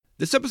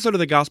This episode of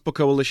the Gospel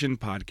Coalition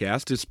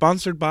podcast is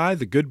sponsored by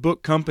The Good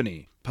Book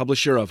Company,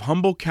 publisher of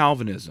Humble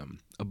Calvinism,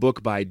 a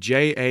book by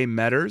J.A.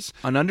 Metters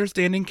on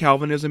understanding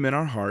Calvinism in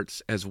our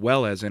hearts as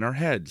well as in our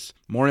heads.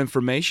 More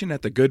information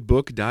at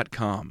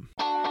thegoodbook.com.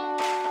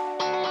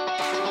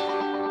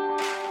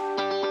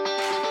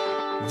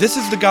 This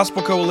is the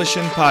Gospel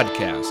Coalition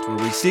podcast, where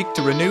we seek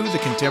to renew the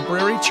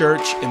contemporary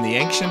church in the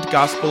ancient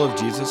gospel of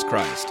Jesus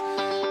Christ.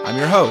 I'm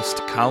your host,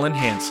 Colin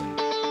Hansen.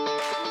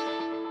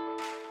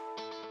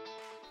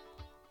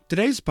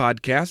 Today's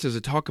podcast is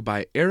a talk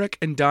by Erik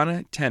and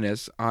Donna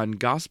Thoennes on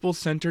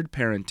gospel-centered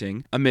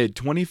parenting amid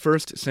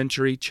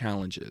 21st-century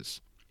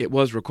challenges. It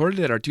was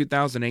recorded at our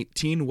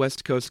 2018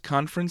 West Coast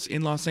Conference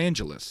in Los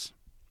Angeles.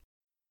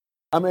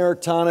 I'm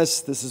Erik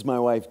Thoennes. This is my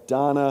wife,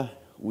 Donna.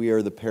 We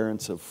are the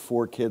parents of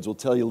 4 kids. We'll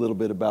tell you a little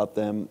bit about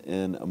them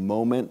in a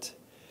moment.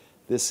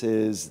 This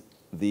is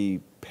the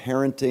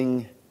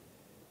parenting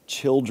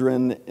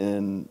children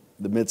in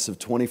the midst of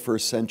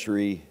 21st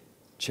century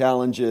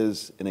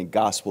challenges in a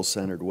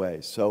gospel-centered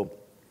way. So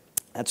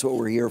that's what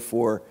we're here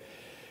for.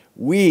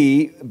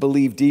 We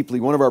believe deeply.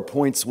 One of our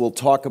points we'll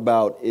talk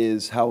about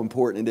is how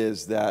important it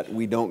is that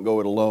we don't go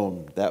it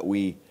alone, that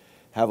we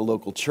have a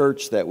local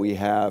church, that we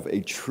have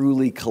a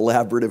truly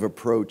collaborative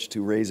approach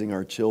to raising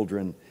our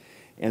children.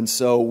 And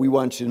so we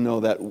want you to know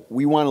that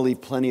we want to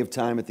leave plenty of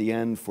time at the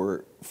end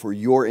for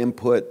your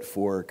input,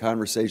 for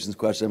conversations,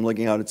 questions. I'm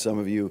looking out at some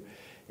of you.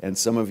 And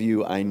some of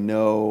you, I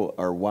know,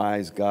 are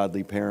wise,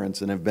 godly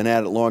parents and have been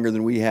at it longer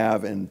than we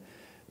have. And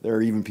there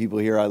are even people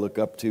here I look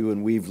up to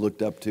and we've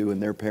looked up to in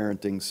their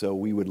parenting. So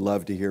we would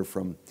love to hear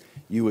from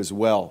you as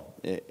well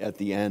at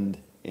the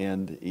end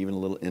and even a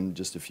little in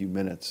just a few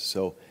minutes.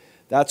 So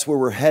that's where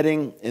we're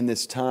heading in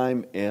this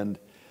time. And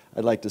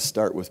I'd like to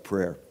start with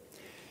prayer.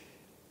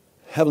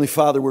 Heavenly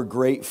Father, we're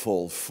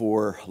grateful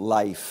for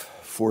life,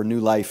 for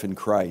new life in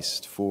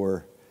Christ,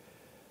 for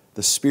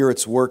the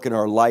Spirit's work in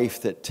our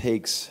life that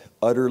takes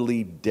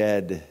utterly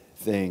dead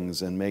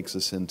things and makes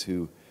us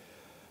into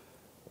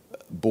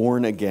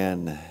born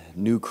again,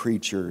 new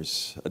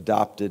creatures,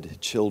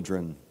 adopted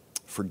children,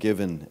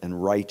 forgiven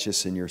and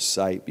righteous in your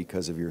sight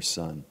because of your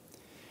Son.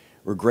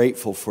 We're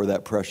grateful for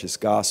that precious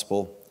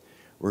gospel.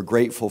 We're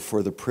grateful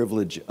for the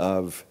privilege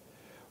of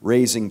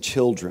raising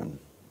children,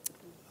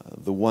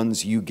 the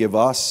ones you give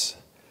us,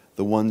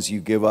 the ones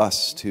you give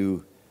us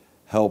to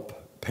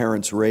help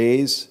parents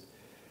raise.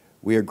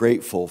 We are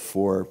grateful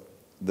for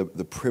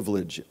the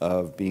privilege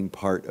of being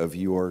part of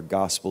your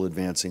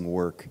gospel-advancing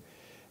work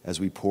as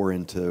we pour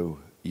into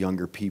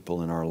younger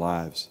people in our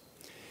lives.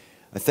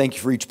 I thank you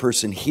for each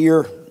person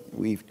here.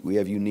 We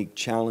have unique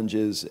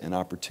challenges and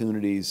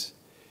opportunities,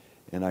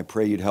 and I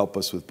pray you'd help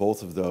us with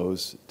both of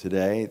those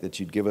today, that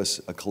you'd give us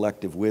a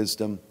collective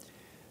wisdom,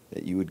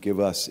 that you would give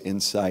us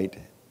insight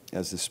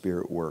as the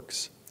Spirit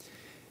works.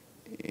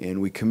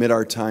 And we commit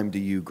our time to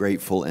you,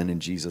 grateful and in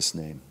Jesus'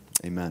 name.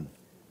 Amen.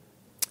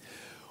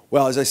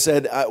 Well, as I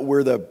said,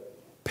 we're the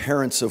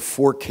parents of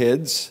 4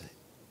 kids,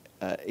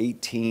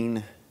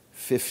 18,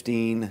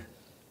 15,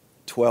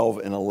 12,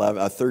 and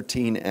 11,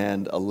 13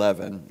 and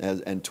 11,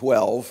 and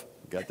 12.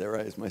 Got that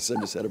right? My son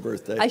just had a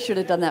birthday. I should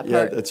have done that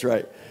part. Yeah, that's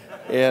right.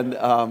 And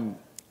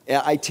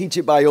I teach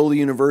at Biola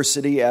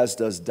University, as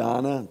does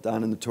Donna.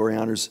 Donna in the Torrey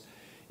Honors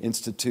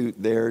Institute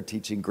there,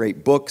 teaching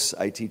great books.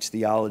 I teach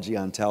theology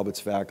on Talbot's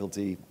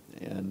faculty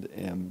and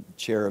am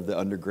chair of the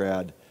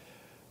undergrad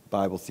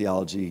Bible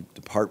theology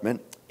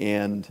department.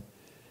 And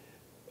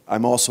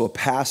I'm also a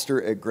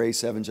pastor at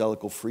Grace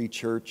Evangelical Free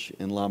Church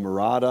in La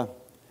Mirada.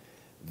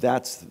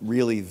 That's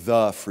really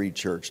the free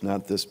church,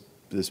 not this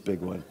big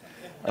one.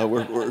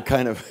 We're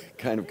kind of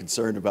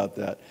concerned about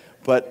that.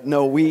 But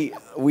no, we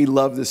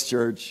love this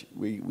church.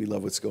 We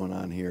love what's going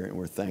on here, and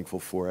we're thankful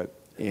for it.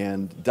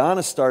 And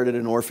Donna started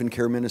an orphan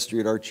care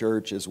ministry at our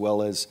church, as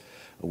well as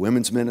a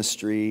women's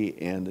ministry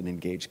and an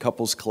engaged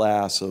couples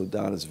class. So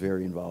Donna's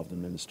very involved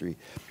in ministry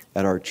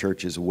at our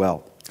church as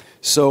well.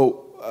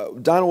 So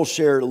Donna will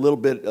share a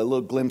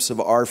little glimpse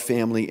of our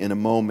family in a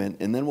moment,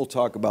 and then we'll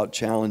talk about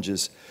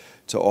challenges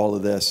to all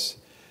of this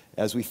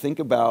as we think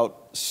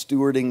about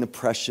stewarding the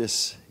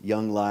precious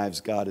young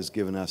lives God has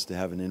given us to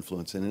have an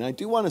influence in. And I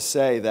do want to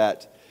say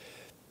that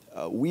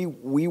we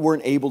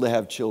weren't able to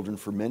have children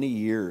for many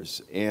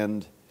years,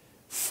 and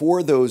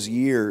for those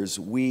years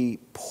we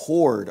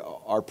poured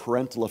our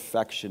parental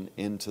affection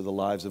into the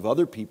lives of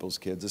other people's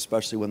kids,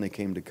 especially when they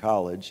came to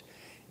college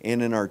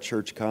and in our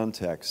church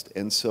context.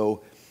 And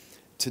so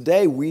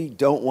today, we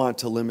don't want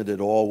to limit at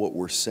all what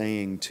we're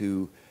saying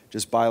to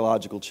just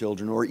biological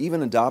children or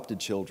even adopted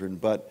children,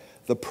 but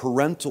the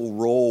parental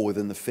role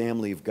within the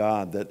family of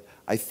God that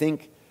I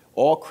think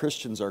all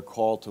Christians are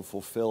called to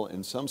fulfill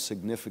in some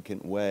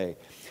significant way.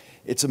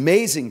 It's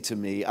amazing to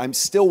me. I'm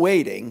still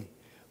waiting,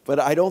 but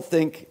I don't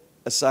think,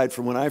 aside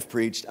from when I've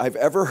preached, I've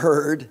ever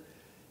heard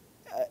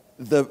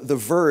the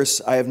verse,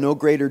 "I have no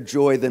greater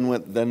joy than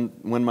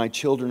when my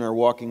children are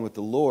walking with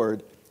the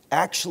Lord,"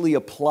 actually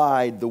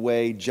applied the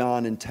way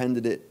John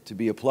intended it to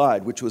be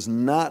applied, which was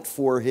not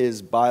for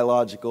his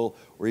biological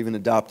or even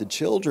adopted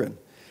children,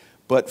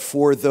 but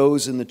for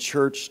those in the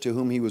church to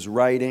whom he was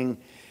writing.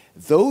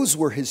 Those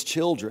were his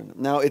children.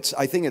 Now,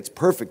 I think it's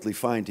perfectly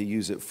fine to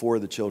use it for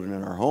the children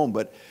in our home,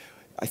 but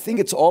I think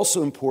it's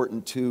also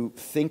important to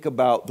think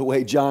about the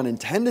way John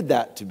intended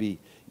that to be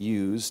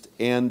used,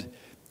 and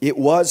it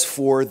was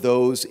for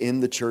those in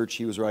the church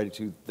he was writing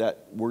to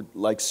that were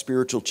like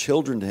spiritual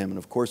children to him. And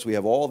of course, we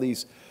have all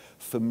these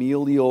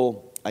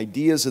familial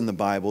ideas in the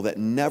Bible that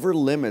never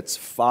limits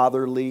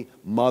fatherly,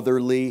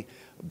 motherly,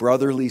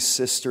 brotherly,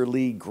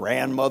 sisterly,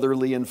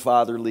 grandmotherly, and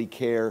fatherly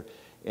care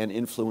and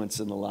influence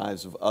in the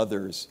lives of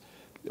others.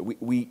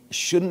 We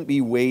shouldn't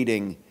be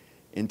waiting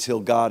until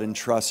God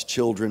entrusts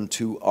children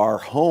to our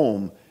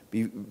home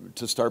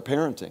to start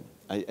parenting.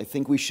 I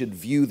think we should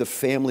view the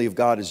family of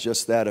God as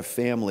just that, a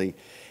family,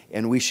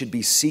 and we should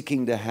be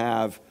seeking to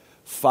have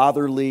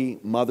fatherly,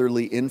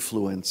 motherly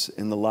influence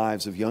in the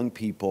lives of young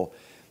people,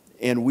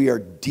 and we are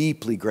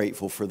deeply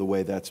grateful for the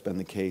way that's been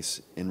the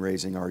case in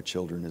raising our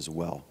children as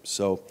well.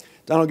 So,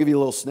 Don, I'll give you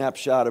a little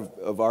snapshot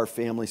of our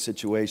family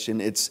situation.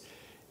 It's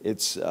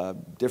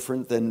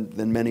different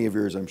than many of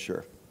yours, I'm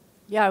sure.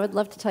 Yeah, I would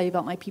love to tell you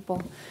about my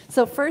people.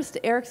 So first,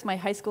 Erik's my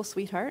high school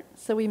sweetheart.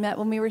 So we met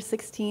when we were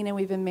 16, and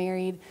we've been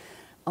married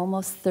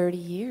almost 30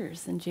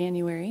 years in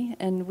January.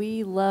 And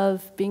we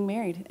love being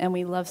married, and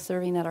we love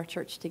serving at our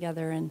church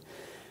together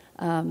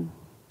and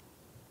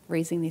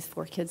raising these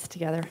 4 kids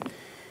together.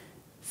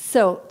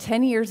 So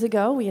 10 years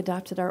ago, we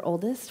adopted our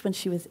oldest when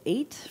she was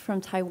 8 from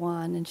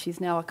Taiwan, and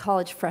she's now a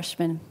college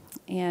freshman,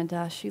 and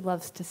she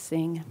loves to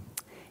sing.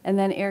 And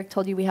then Erik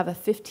told you we have a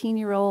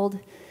 15-year-old.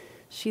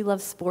 She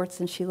loves sports,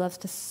 and she loves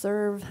to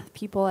serve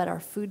people at our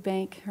food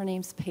bank. Her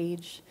name's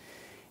Paige,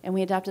 and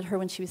we adopted her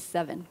when she was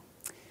 7.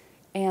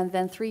 And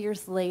then 3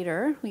 years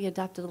later, we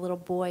adopted a little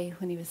boy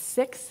when he was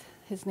 6.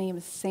 His name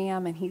is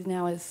Sam, and he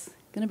now is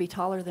going to be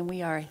taller than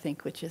we are, I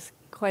think, which is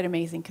quite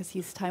amazing because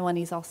he's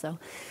Taiwanese also.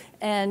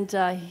 And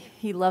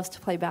he loves to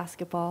play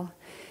basketball.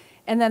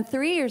 And then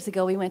 3 years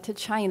ago, we went to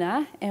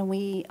China, and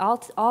we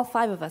all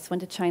 5 of us went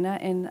to China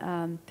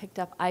and picked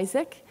up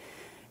Isaac.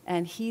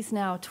 And he's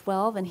now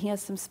 12, and he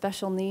has some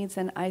special needs,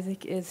 and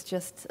Isaac is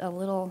just a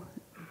little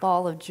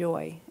ball of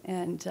joy.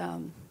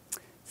 And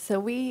so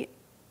we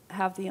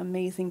have the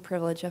amazing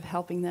privilege of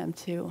helping them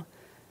to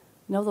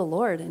know the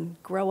Lord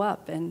and grow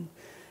up and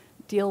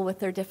deal with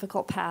their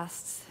difficult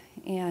pasts.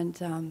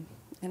 And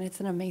it's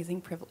an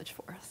amazing privilege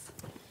for us.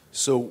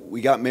 So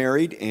we got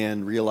married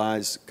and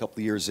realized a couple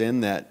of years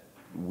in that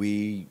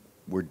we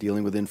were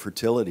dealing with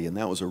infertility, and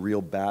that was a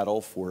real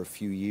battle for a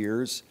few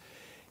years.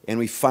 And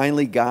we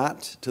finally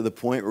got to the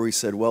point where we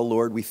said, well,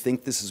 Lord, we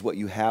think this is what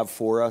you have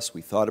for us.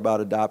 We thought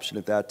about adoption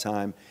at that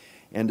time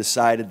and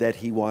decided that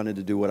he wanted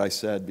to do what I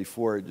said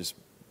before, just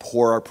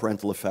pour our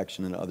parental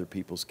affection into other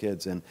people's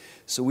kids. And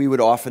so we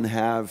would often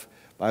have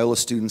Biola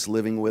students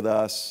living with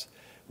us.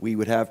 We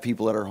would have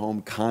people at our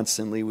home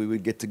constantly. We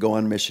would get to go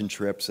on mission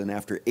trips. And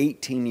after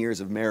 18 years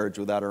of marriage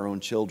without our own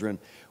children,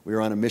 we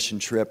were on a mission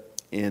trip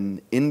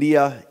in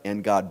India,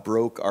 and God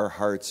broke our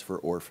hearts for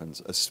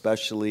orphans,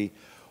 especially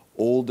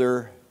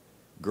older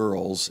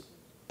girls,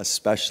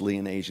 especially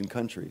in Asian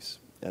countries.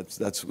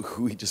 That's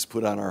who we just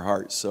put on our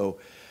hearts. So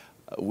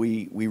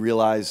we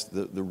realized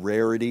the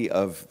rarity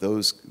of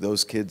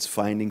those kids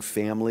finding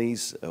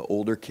families.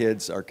 Older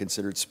kids are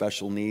considered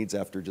special needs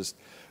after just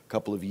a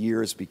couple of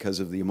years because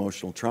of the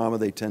emotional trauma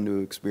they tend to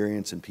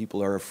experience, and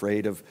people are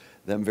afraid of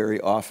them very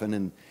often.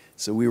 And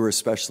so we were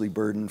especially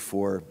burdened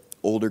for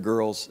older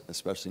girls,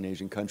 especially in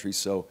Asian countries.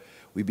 So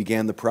we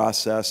began the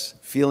process,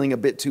 feeling a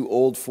bit too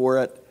old for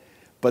it.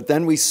 But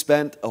then we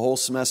spent a whole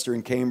semester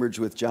in Cambridge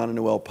with John and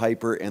Noelle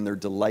Piper and their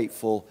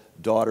delightful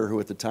daughter, who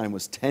at the time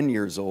was 10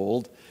 years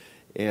old.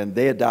 And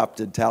they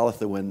adopted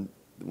Talitha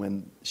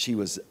when she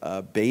was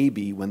a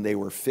baby, when they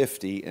were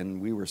 50,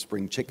 and we were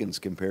spring chickens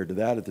compared to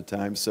that at the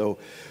time. So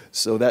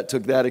that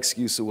took that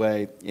excuse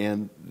away.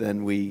 And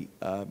then we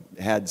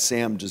had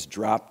Sam just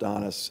dropped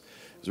on us.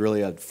 It was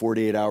really a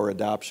 48-hour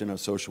adoption. A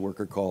social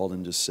worker called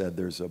and just said,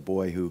 there's a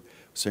boy who,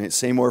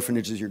 same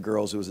orphanage as your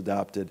girls, who was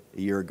adopted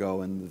a year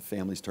ago, and the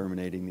family's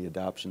terminating the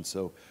adoption.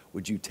 So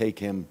would you take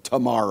him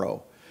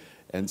tomorrow?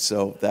 And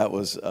so that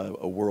was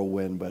a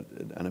whirlwind, but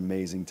an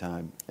amazing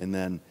time. And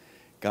then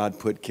God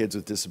put kids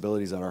with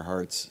disabilities on our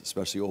hearts,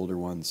 especially older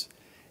ones.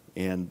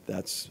 And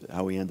that's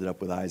how we ended up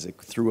with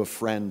Isaac, through a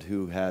friend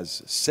who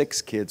has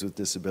 6 kids with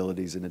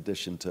disabilities in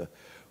addition to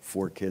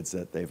 4 kids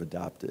that they've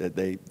adopted,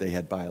 they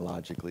had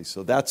biologically.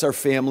 So that's our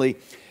family.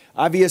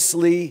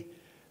 Obviously,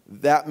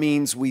 that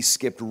means we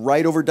skipped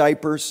right over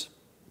diapers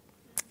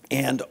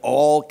and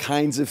all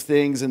kinds of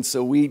things. And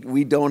so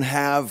we don't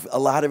have a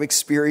lot of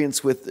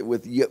experience with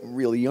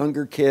really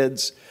younger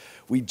kids.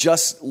 We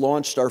just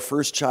launched our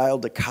first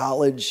child to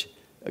college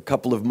a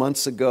couple of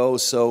months ago.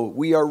 So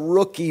we are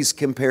rookies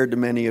compared to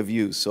many of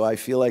you. So I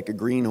feel like a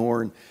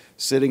greenhorn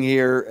sitting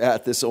here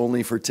at this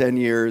only for 10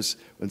 years,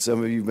 when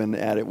some of you have been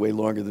at it way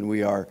longer than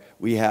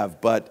we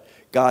have. But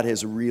God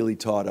has really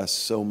taught us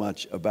so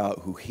much about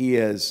who he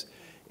is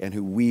and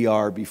who we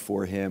are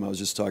before him. I was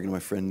just talking to my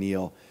friend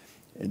Neil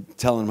and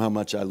telling him how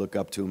much I look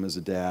up to him as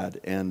a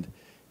dad. And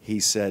he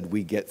said,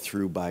 we get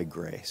through by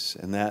grace.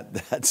 And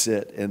that's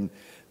it. And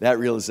that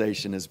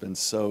realization has been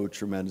so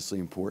tremendously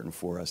important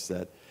for us,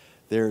 that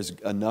there's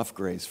enough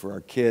grace for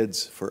our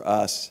kids, for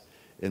us,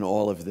 in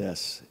all of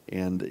this.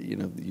 And,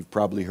 you've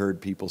probably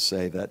heard people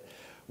say that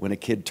when a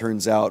kid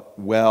turns out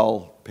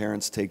well,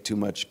 parents take too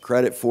much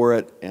credit for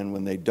it, and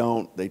when they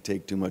don't, they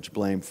take too much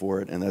blame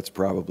for it, and that's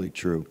probably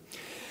true.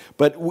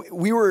 But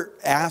we were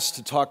asked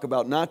to talk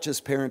about not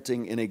just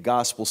parenting in a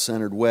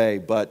gospel-centered way,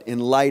 but in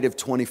light of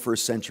 21st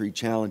century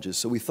challenges.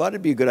 So we thought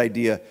it'd be a good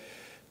idea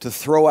to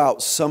throw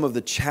out some of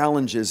the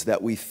challenges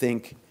that we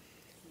think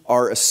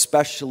are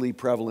especially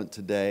prevalent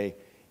today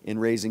in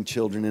raising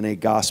children in a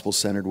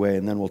gospel-centered way,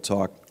 and then we'll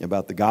talk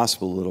about the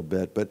gospel a little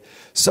bit. But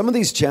some of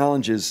these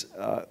challenges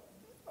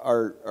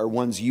are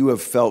ones you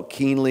have felt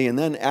keenly, and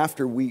then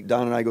after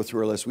Don and I go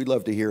through our list, we'd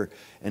love to hear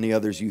any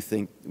others you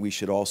think we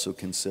should also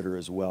consider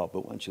as well.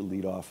 But why don't you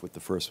lead off with the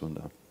first one,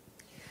 Don?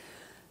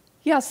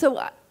 Yeah,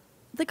 so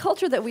the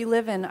culture that we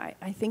live in,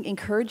 I think,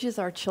 encourages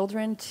our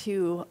children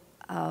to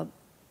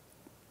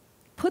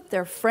put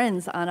their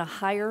friends on a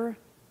higher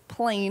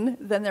plane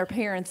than their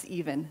parents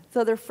even.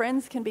 So their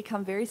friends can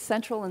become very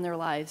central in their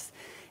lives,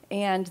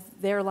 and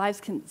their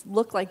lives can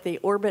look like they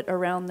orbit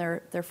around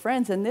their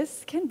friends. And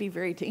this can be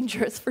very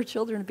dangerous for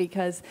children,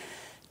 because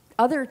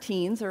other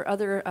teens or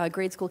other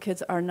grade school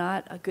kids are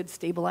not good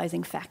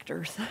stabilizing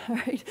factors,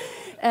 right?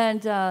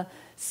 And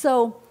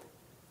so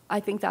I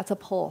think that's a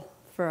pull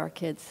for our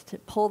kids, to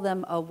pull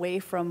them away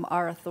from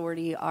our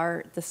authority,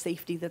 the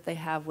safety that they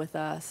have with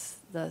us,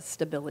 the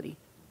stability.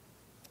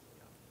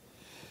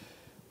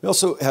 We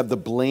also have the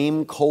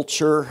blame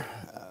culture,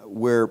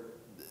 where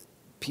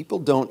people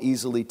don't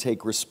easily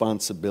take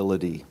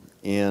responsibility,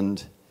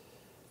 and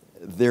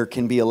there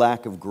can be a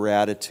lack of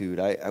gratitude.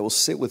 I will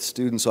sit with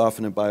students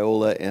often at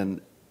Biola,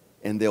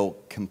 and they'll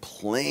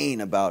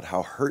complain about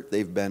how hurt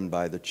they've been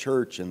by the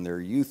church and their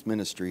youth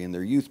ministry and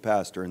their youth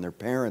pastor and their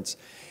parents.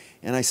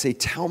 And I say,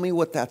 tell me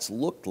what that's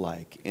looked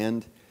like.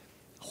 And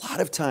a lot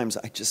of times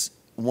I just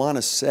want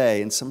to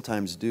say, and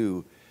sometimes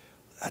do,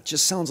 that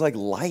just sounds like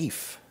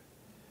life.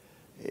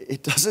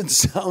 It doesn't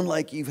sound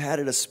like you've had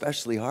it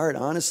especially hard,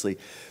 honestly.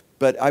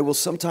 But I will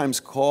sometimes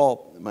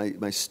call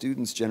my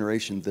students'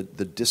 generation the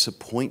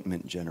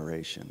disappointment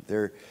generation.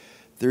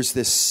 There's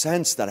this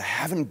sense that I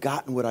haven't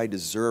gotten what I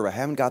deserve. I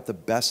haven't got the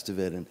best of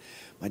it. And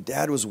my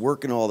dad was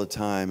working all the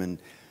time.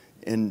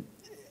 And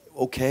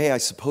okay, I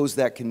suppose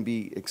that can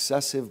be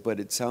excessive,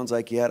 but it sounds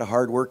like you had a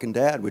hard-working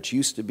dad, which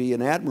used to be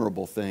an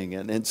admirable thing.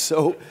 And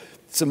so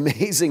it's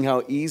amazing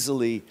how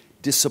easily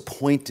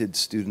disappointed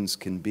students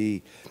can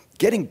be.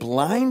 Getting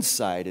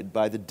blindsided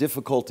by the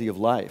difficulty of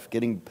life,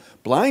 getting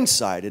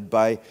blindsided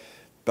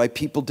by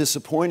people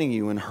disappointing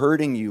you and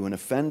hurting you and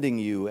offending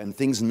you and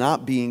things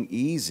not being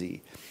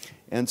easy.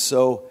 And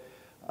so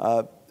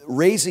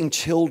raising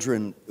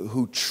children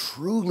who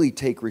truly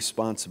take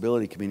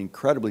responsibility can be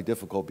incredibly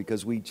difficult,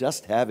 because we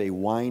just have a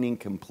whining,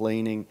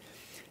 complaining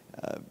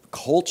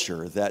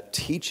culture that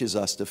teaches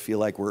us to feel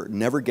like we're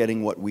never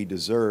getting what we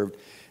deserved.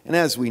 And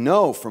as we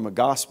know from a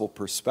gospel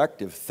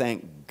perspective,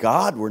 thank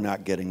God we're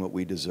not getting what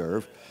we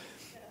deserve,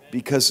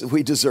 because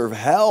we deserve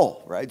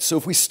hell, right? So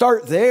if we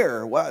start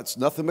there, well, it's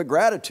nothing but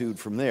gratitude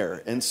from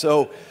there. And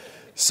so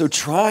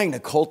trying to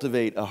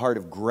cultivate a heart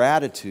of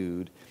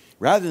gratitude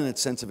rather than a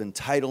sense of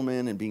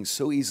entitlement and being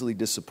so easily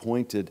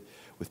disappointed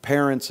with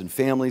parents and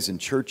families and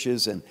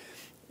churches, and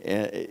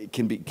it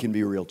can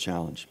be a real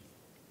challenge.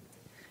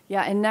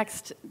 Yeah, and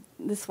next,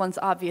 this one's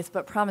obvious,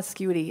 but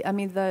promiscuity. I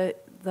mean,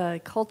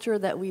 the culture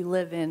that we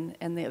live in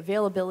and the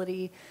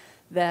availability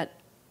that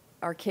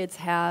our kids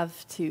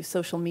have to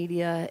social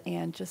media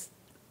and just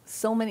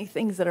so many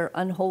things that are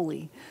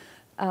unholy,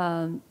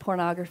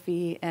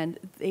 pornography, and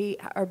they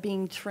are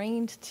being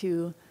trained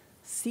to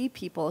see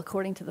people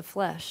according to the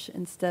flesh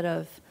instead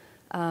of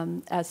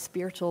as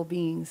spiritual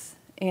beings.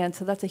 And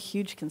so that's a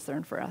huge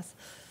concern for us.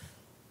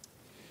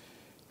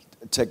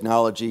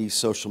 Technology,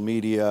 social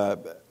media,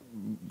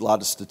 a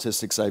lot of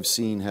statistics I've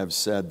seen have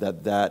said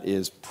that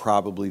is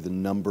probably the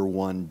number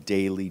one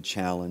daily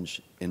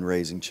challenge in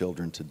raising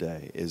children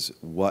today, is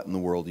what in the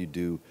world you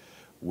do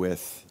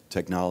with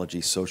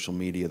technology, social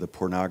media, the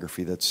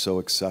pornography that's so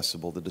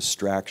accessible, the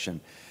distraction,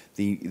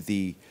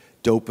 the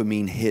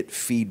dopamine hit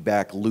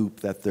feedback loop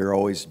that they're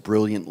always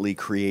brilliantly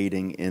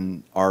creating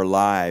in our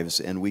lives,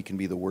 and we can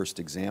be the worst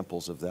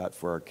examples of that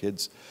for our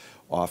kids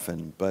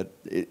often. But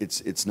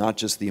it's not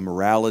just the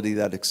immorality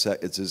that it's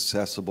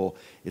accessible,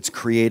 it's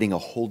creating a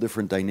whole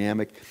different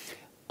dynamic.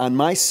 On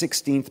my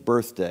 16th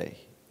birthday,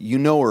 you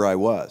know where I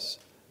was,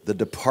 the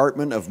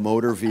Department of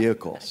Motor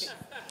Vehicles,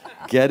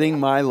 getting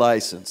my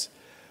license.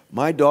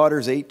 My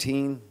daughter's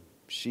 18.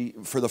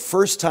 For the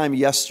first time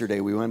yesterday,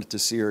 we went to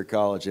see her at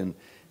college, and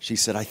she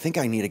said, I think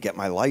I need to get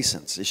my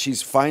license.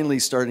 She's finally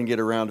starting to get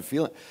around to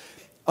feeling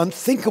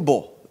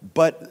unthinkable,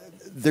 but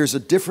there's a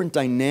different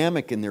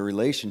dynamic in their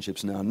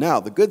relationships now. Now,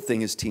 the good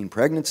thing is teen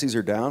pregnancies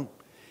are down,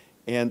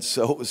 and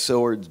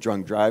so are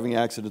drunk driving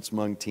accidents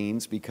among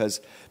teens,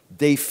 because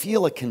they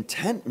feel a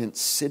contentment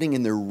sitting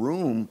in their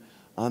room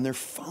on their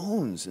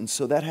phones. And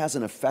so that has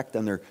an effect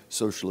on their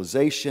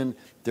socialization,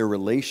 their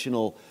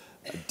relational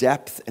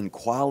depth and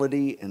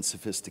quality and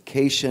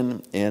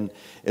sophistication, and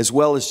as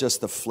well as just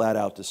the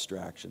flat-out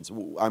distractions.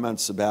 I'm on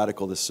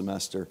sabbatical this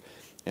semester,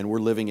 and we're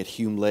living at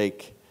Hume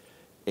Lake,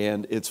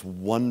 and it's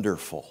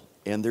wonderful.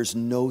 And there's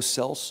no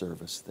cell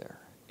service there.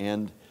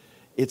 And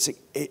it's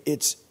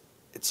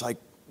like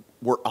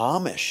we're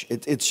Amish.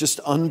 It's just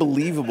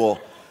unbelievable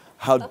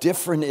how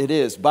different it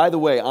is. By the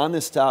way, on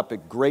this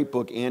topic, great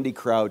book, Andy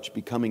Crouch,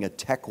 Becoming a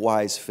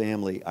Tech-Wise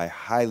Family. I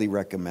highly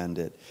recommend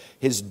it.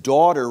 His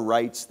daughter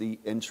writes the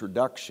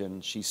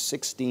introduction. She's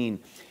 16,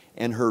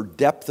 and her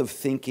depth of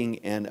thinking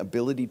and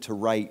ability to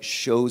write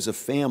shows a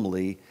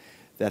family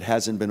that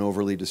hasn't been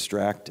overly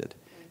distracted.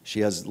 She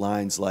has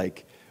lines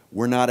like,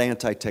 "We're not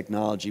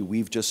anti-technology.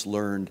 We've just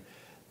learned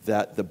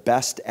that the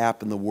best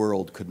app in the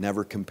world could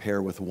never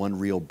compare with one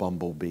real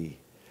bumblebee."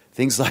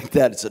 Things like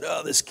that. It said,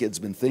 oh, this kid's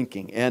been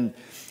thinking. And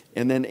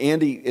then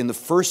Andy, in the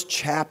first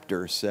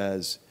chapter,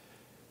 says,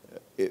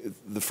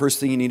 the first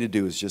thing you need to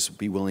do is just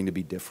be willing to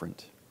be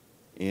different.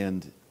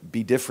 And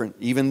be different,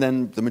 even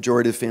than the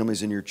majority of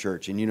families in your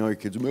church. And you know your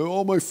kids,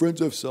 all my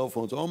friends have cell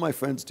phones, all my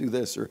friends do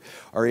this, or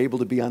are able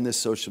to be on this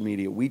social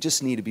media. We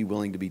just need to be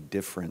willing to be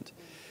different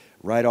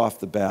right off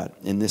the bat,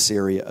 in this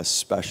area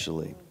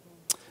especially.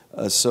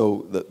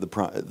 So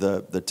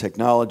the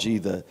technology,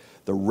 the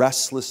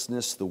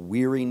restlessness, the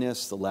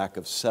weariness, the lack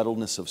of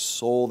settledness of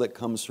soul that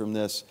comes from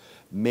this,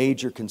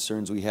 major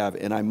concerns we have.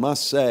 And I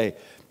must say,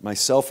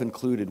 myself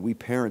included, we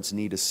parents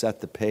need to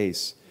set the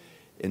pace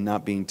in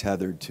not being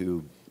tethered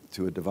to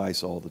a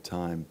device all the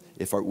time.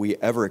 If we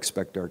ever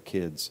expect our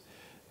kids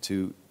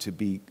to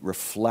be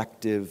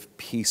reflective,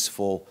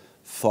 peaceful,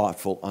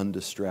 thoughtful,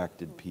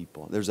 undistracted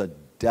people. There's a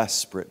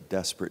desperate,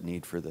 desperate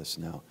need for this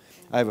now.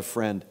 I have a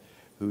friend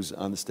who's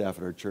on the staff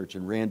at our church,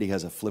 and Randy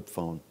has a flip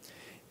phone.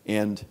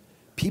 And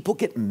people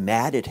get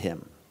mad at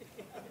him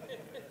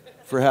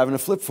for having a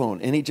flip phone.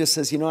 And he just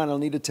says, I don't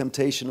need the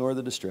temptation or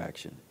the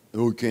distraction.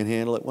 Oh, you can't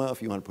handle it? Well,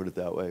 if you want to put it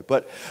that way.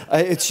 But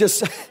it's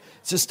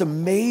just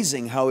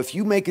amazing how if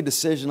you make a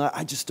decision,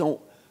 I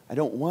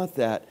don't want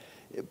that,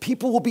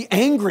 people will be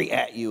angry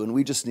at you, and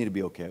we just need to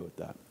be okay with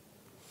that.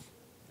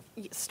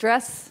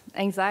 Stress,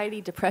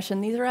 anxiety, depression,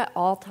 these are at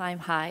all-time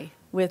high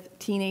with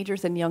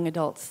teenagers and young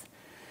adults.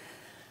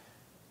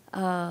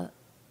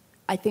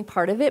 I think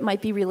part of it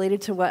might be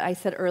related to what I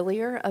said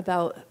earlier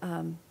about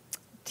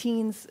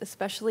teens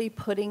especially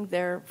putting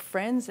their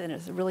friends in a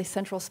really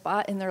central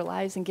spot in their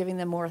lives and giving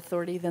them more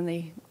authority than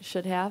they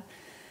should have,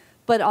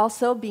 but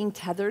also being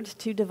tethered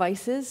to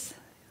devices.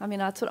 I mean,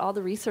 that's what all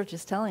the research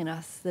is telling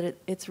us, that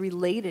it's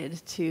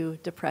related to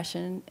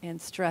depression and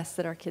stress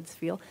that our kids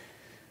feel.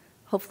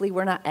 Hopefully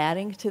we're not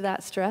adding to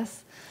that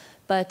stress,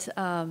 but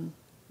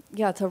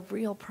it's a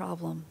real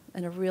problem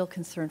and a real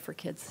concern for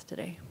kids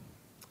today.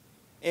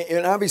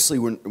 And obviously,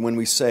 when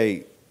we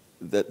say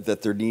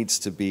that there needs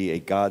to be a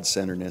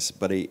God-centeredness,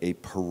 but a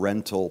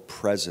parental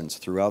presence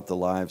throughout the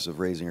lives of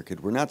raising our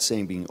kid, we're not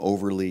saying being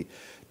overly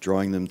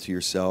drawing them to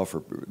yourself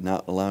or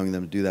not allowing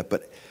them to do that.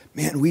 But,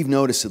 man, we've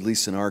noticed, at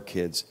least in our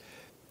kids,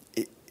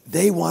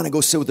 they want to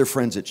go sit with their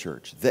friends at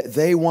church.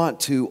 They want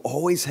to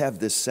always have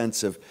this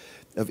sense of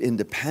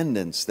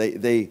independence.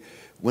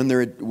 When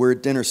we're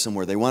at dinner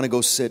somewhere, they want to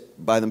go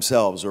sit by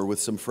themselves or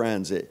with some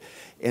friends.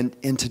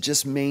 And to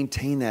just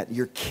maintain that,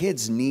 your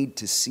kids need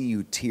to see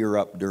you tear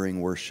up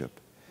during worship.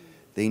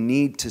 They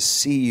need to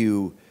see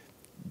you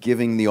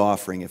giving the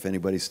offering, if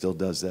anybody still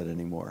does that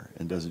anymore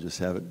and doesn't just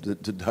have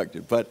it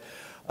deducted. But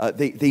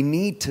they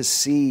need to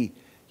see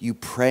you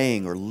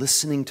praying or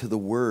listening to the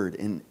word.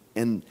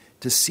 And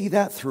to see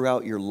that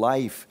throughout your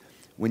life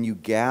when you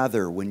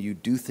gather, when you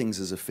do things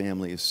as a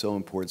family is so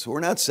important. So we're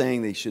not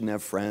saying they shouldn't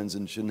have friends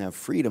and shouldn't have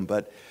freedom,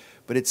 but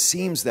it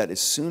seems that as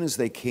soon as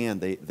they can,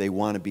 they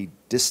want to be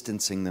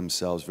distancing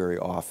themselves very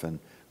often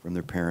from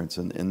their parents,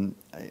 and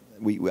I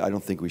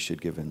don't think we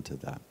should give in to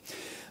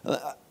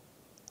that.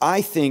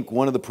 I think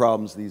one of the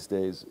problems these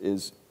days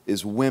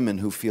is women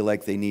who feel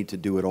like they need to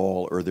do it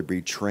all or they're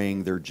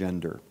betraying their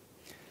gender.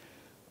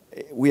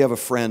 We have a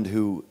friend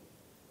who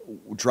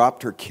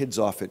dropped her kids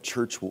off at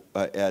church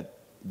at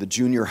the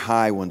junior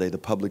high one day, the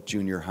public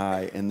junior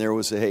high, and there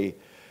was a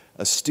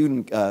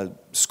student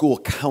school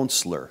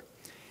counselor.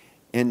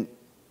 And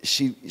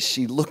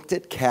she looked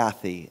at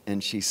Kathy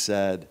and she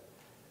said,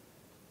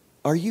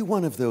 "Are you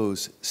one of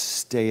those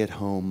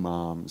stay-at-home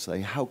moms?"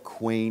 Like, how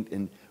quaint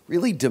and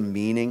really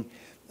demeaning.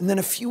 And then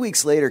a few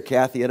weeks later,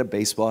 Kathy had a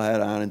baseball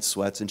hat on and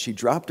sweats, and she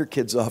dropped her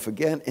kids off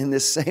again. And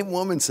this same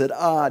woman said,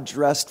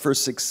 dressed for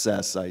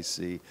success, I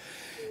see.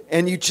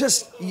 And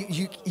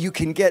you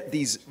can get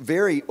these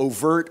very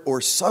overt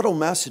or subtle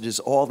messages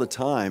all the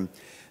time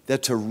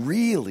that to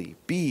really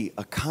be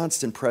a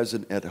constant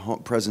presence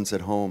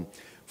at home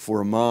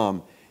for a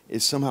mom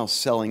is somehow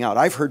selling out.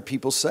 I've heard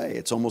people say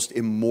it's almost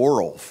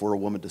immoral for a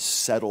woman to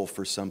settle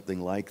for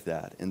something like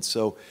that. And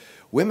so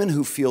women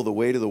who feel the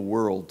weight of the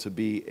world to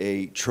be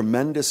a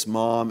tremendous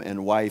mom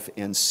and wife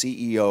and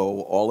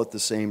CEO all at the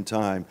same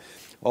time,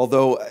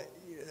 although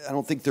I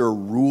don't think there are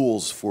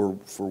rules for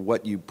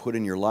what you put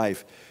in your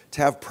life.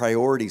 To have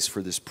priorities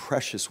for this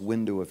precious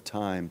window of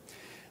time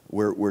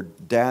where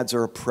dads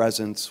are a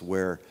presence,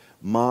 where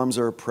moms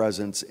are a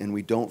presence, and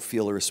we don't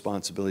feel a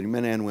responsibility,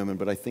 men and women,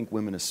 but I think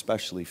women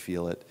especially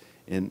feel it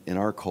in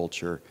our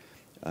culture,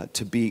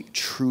 to be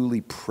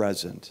truly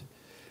present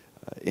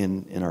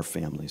in our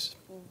families.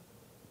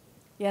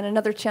 Yeah, and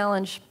another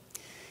challenge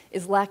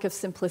is lack of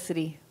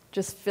simplicity,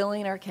 just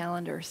filling our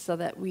calendars so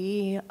that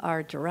we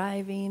are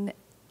driving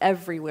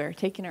everywhere,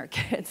 taking our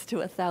kids to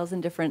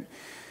 1,000 different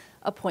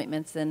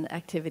appointments and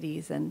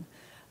activities, and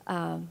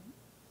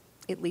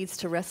it leads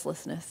to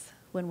restlessness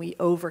when we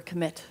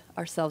overcommit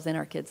ourselves and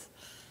our kids.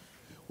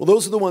 Well,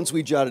 those are the ones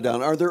we jotted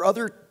down. Are there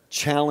other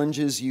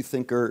challenges you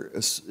think are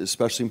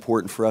especially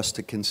important for us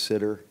to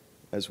consider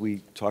as we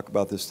talk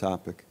about this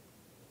topic?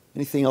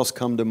 Anything else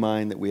come to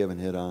mind that we haven't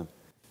hit on?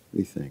 What do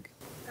you think?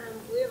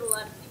 We have a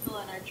lot of people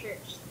in our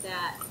church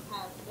that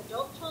have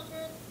adult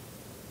children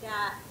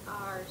that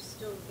are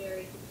still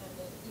very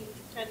dependent. You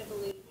kind of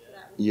alluded to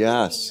that with the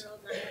Yes.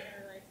 18-year-old not having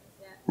her license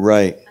yet.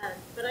 Right.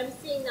 But I'm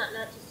seeing that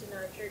not just in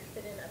our church,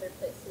 but in other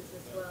places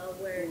as well,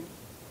 where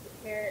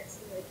the parents,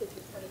 the kids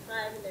are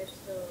 25 and they're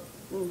still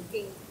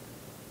being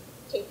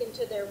taken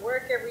to their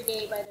work every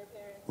day by their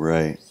parents.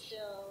 Right.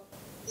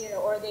 They're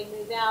still, or they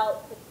move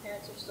out, but the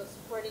parents are still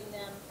supporting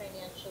them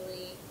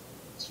financially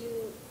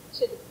to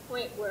the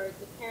point where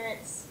the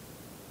parents'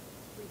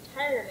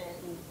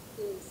 retirement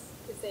is,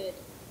 because they had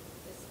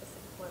the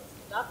specific ones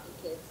adopted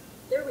kids,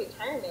 their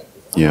retirement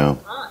is all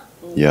gone.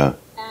 Yeah.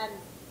 And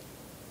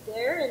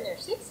they're in their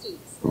 60s.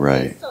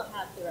 Right. They still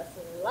have the rest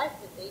of their life,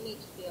 but they need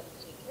to be able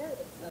to take care of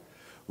themselves.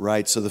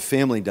 Right, so the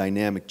family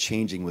dynamic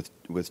changing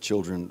with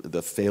children,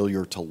 the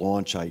failure to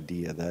launch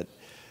idea that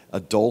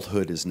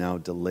adulthood is now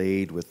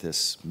delayed with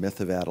this myth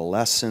of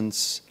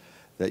adolescence,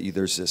 that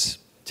there's this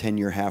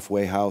 10-year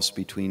halfway house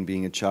between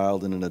being a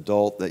child and an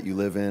adult that you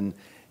live in,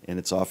 and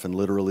it's often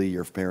literally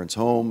your parents'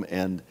 home.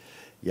 And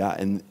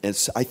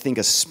I think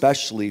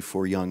especially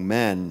for young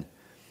men,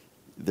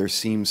 there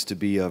seems to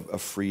be a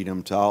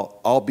freedom to,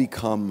 I'll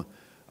become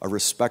a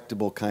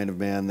respectable kind of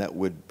man that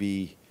would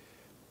be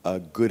a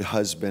good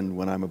husband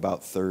when I'm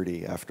about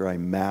 30, after I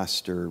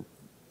master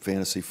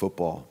fantasy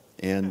football.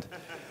 And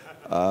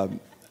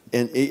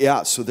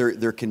so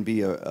there can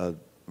be a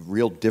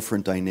real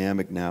different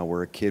dynamic now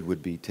where a kid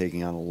would be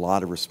taking on a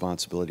lot of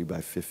responsibility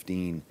by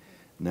 15.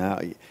 Now,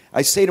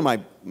 I say to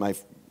my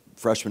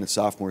freshmen and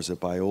sophomores at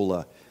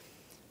Biola,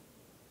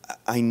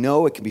 I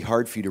know it can be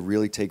hard for you to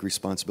really take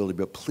responsibility,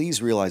 but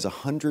please realize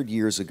 100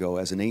 years ago,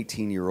 as an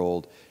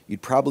 18-year-old,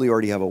 you'd probably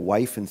already have a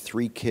wife and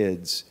 3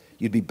 kids.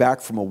 You'd be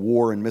back from a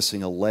war and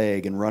missing a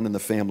leg and running the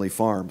family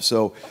farm.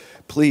 So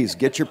please,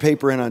 get your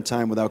paper in on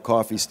time without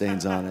coffee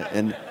stains on it.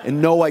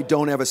 And no, I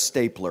don't have a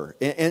stapler.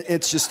 And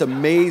it's just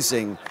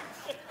amazing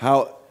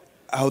how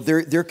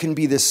there can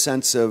be this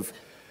sense of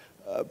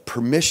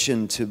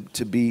permission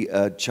to be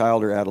a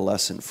child or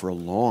adolescent for a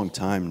long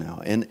time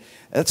now. And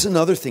that's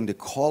another thing, to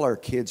call our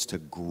kids to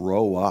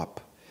grow up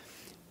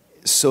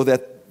so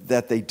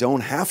that they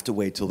don't have to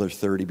wait till they're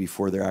 30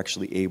 before they're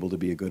actually able to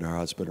be a good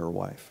husband or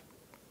wife.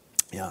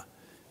 Yeah,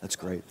 that's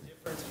great. The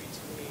difference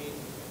between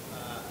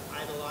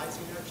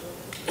idolizing our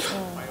children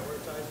and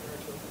prioritizing our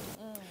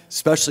children.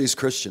 Especially as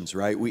Christians,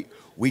 right?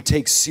 We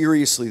take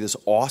seriously this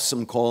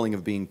awesome calling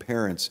of being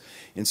parents,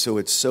 and so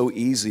it's so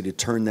easy to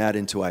turn that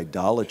into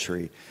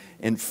idolatry.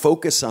 And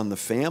focus on the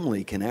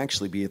family can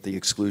actually be at the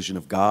exclusion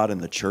of God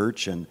and the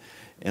church and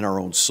our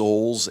own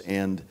souls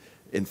and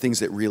things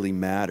that really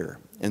matter.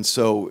 And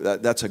so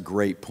that's a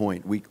great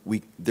point.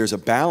 There's a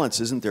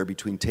balance, isn't there,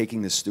 between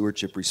taking this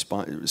stewardship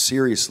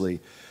seriously,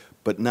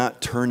 but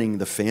not turning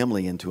the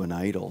family into an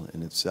idol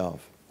in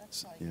itself.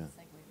 That's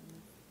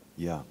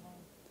Yeah.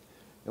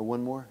 And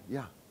one more?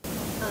 Yeah.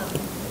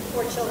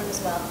 4 children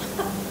as well.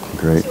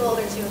 Great. 2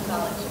 older, 2 in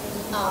college.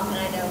 And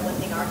I know one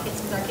thing,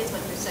 because our kids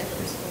went through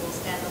secular schools,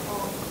 and the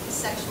whole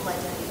sexual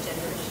identity,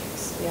 gender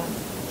issues. Yeah.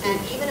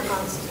 And even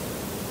amongst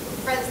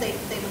friends they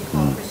would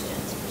call Christian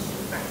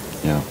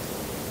friends. Yeah.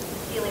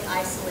 Feeling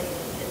isolated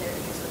in their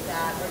views with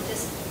that, or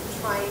just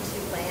trying to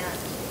land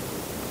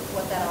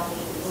what that all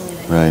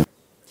means. Right.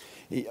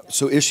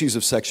 So issues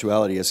of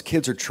sexuality, as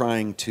kids are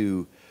trying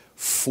to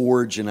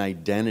forge an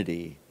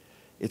identity,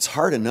 it's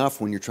hard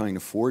enough when you're trying to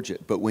forge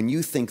it, but when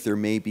you think there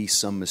may be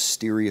some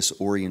mysterious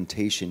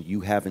orientation you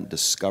haven't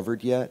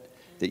discovered yet,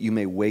 that you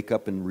may wake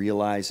up and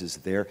realize is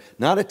there,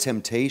 not a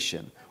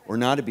temptation or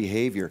not a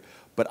behavior,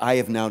 but I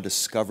have now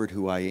discovered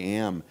who I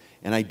am,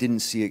 and I didn't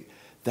see it.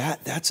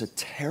 That's a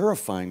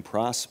terrifying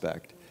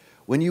prospect.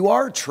 When you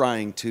are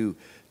trying to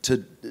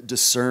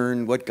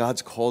discern what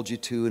God's called you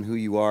to and who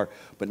you are,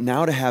 but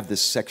now to have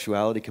this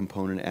sexuality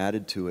component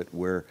added to it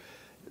where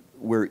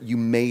you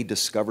may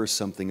discover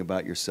something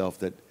about yourself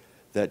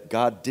that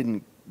God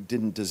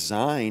didn't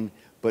design,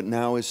 but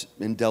now is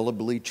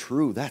indelibly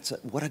true.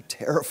 What a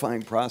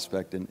terrifying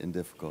prospect and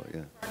difficult,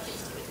 yeah. Our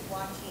kids too, is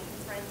watching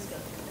friends go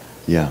through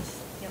that. Yeah.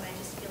 And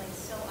just feeling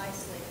so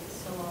isolated,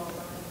 so all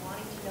alone, and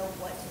wanting to know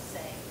what to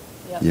say.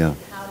 Yep. Yeah.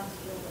 And how to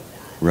deal with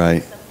that.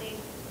 Right. Something,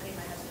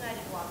 my husband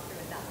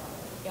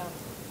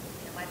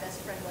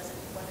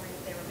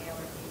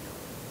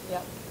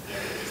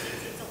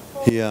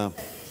Yeah. That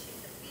issues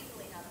that we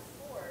really haven't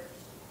forged,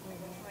 and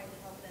we're trying to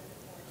help them to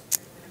forge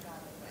through in a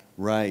godly way.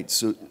 Right.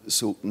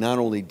 So not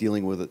only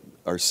dealing with it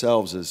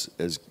ourselves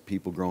as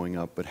people growing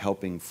up, but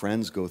helping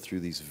friends go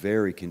through these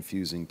very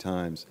confusing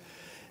times,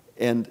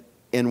 and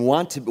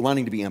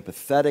wanting to be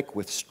empathetic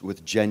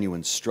with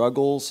genuine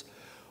struggles,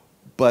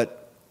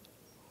 but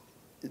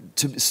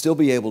to still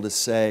be able to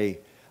say,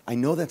 I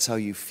know that's how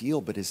you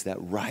feel, but is that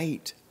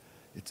right?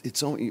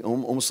 It's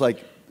almost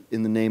like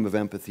in the name of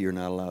empathy, you're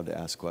not allowed to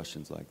ask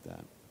questions like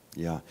that.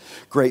 Yeah,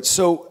 great.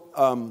 So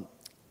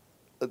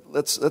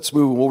let's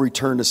move. We'll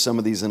return to some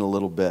of these in a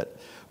little bit,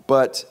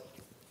 but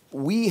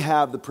we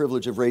have the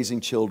privilege of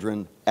raising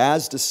children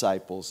as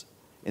disciples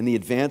in the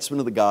advancement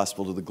of the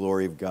gospel to the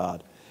glory of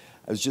God.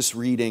 I was just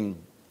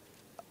reading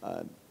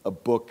a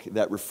book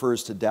that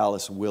refers to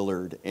Dallas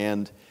Willard,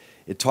 and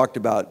it talked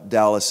about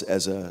Dallas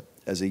as a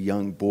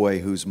young boy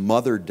whose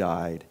mother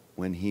died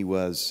when he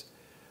was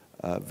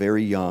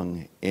very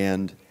young,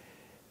 and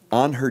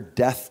on her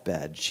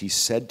deathbed, she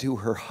said to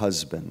her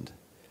husband,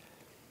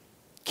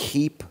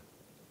 "Keep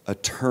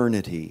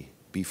eternity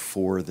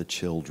before the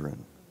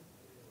children."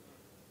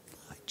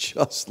 I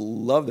just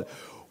love that.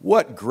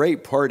 What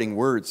great parting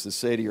words to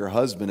say to your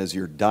husband as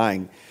you're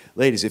dying.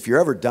 Ladies, if you're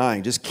ever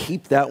dying, just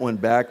keep that one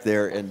back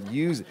there and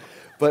use it.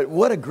 But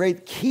what a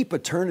great, keep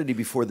eternity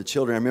before the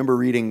children. I remember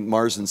reading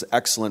Marsden's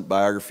excellent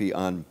biography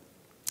on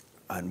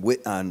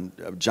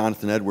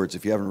Jonathan Edwards.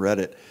 If you haven't read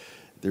it,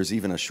 there's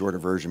even a shorter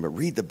version, but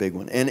read the big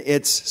one. And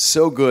it's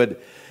so good.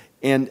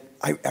 And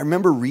I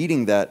remember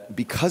reading that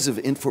because of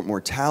infant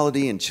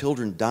mortality and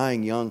children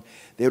dying young,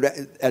 they would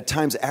at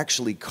times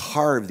actually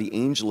carve the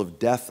angel of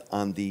death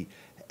on the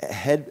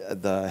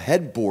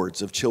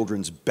headboards of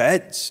children's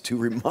beds to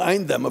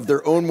remind them of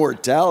their own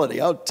mortality.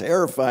 How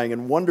terrifying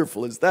and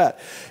wonderful is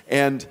that?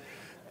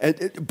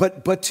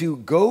 But to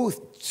go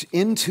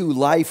into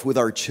life with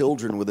our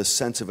children with a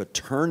sense of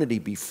eternity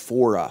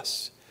before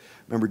us.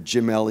 Remember,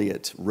 Jim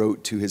Elliot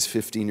wrote to his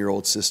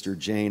 15-year-old sister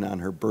Jane on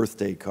her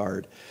birthday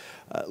card,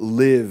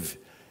 live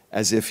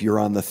as if you're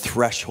on the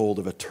threshold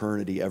of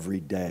eternity every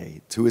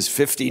day. To his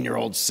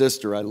 15-year-old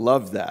sister, I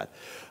love that.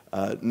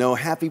 No,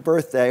 happy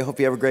birthday, hope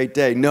you have a great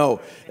day. No,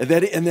 and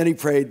then he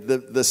prayed,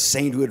 the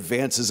saint who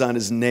advances on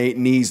his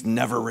knees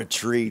never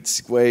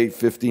retreats. Way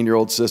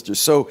 15-year-old sister.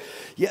 So,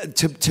 yeah,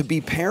 to be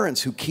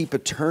parents who keep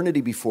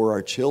eternity before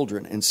our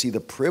children and see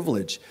the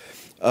privilege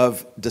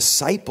of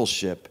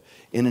discipleship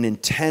in an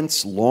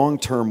intense,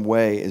 long-term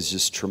way is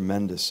just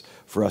tremendous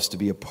for us to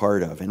be a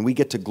part of. And we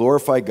get to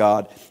glorify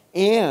God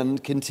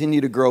and continue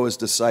to grow as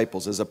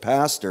disciples. As a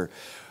pastor,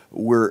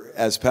 we're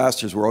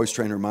always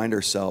trying to remind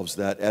ourselves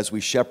that as we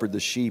shepherd the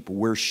sheep,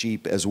 we're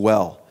sheep as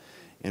well.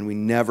 And we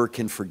never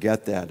can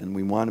forget that. And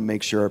we want to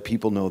make sure our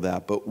people know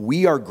that. But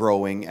we are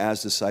growing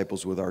as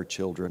disciples with our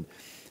children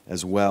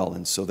as well.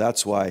 And so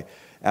that's why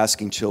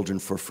asking children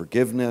for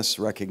forgiveness,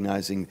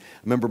 recognizing. I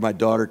remember my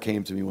daughter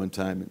came to me one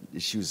time,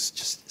 and she was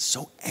just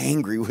so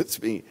angry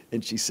with me.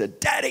 And she said,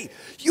 "Daddy,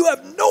 you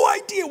have no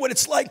idea what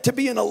it's like to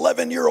be an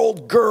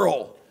 11-year-old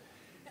girl."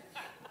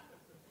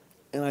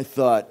 And I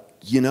thought,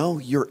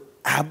 you're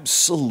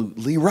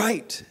absolutely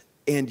right.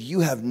 And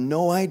you have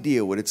no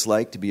idea what it's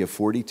like to be a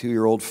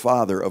 42-year-old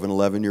father of an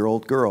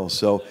 11-year-old girl.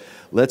 So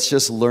let's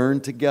just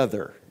learn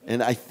together.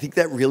 And I think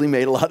that really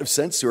made a lot of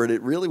sense to her. And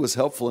it really was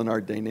helpful in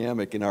our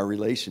dynamic, in our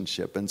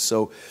relationship. And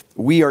so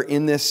we are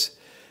in this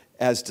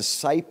as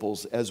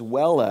disciples as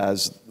well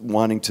as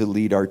wanting to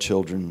lead our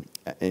children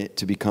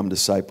to become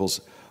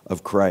disciples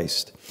of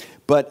Christ.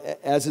 But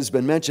as has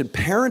been mentioned,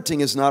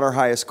 parenting is not our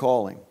highest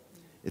calling.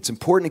 It's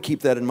important to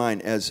keep that in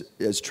mind. As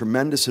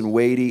tremendous and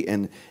weighty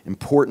and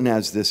important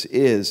as this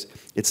is,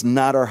 it's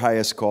not our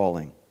highest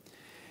calling.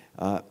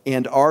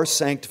 And our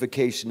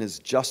sanctification is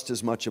just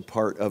as much a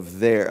part of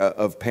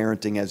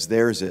parenting as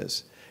theirs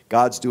is.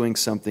 God's doing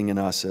something in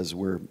us as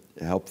we're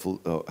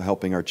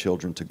helping our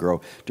children to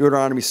grow.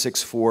 Deuteronomy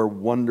 6:4,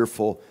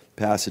 wonderful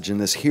passage in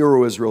this. "Hear,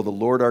 O Israel, the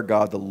Lord our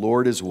God, the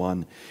Lord is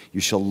one. You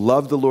shall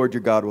love the Lord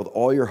your God with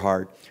all your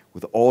heart,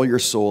 with all your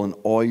soul, and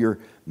all your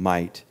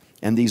might.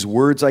 And these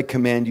words I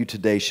command you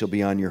today shall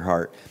be on your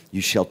heart.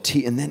 You shall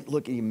teach." And then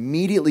look, it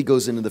immediately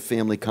goes into the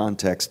family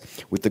context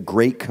with the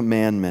great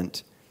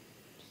commandment.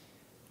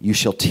 "You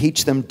shall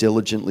teach them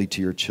diligently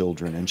to your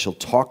children, and shall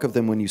talk of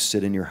them when you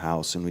sit in your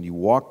house, and when you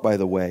walk by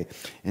the way,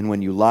 and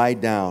when you lie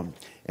down,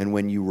 and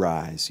when you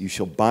rise. You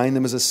shall bind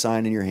them as a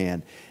sign in your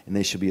hand, and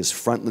they shall be as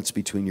frontlets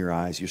between your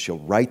eyes. You shall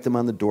write them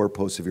on the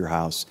doorposts of your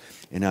house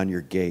and on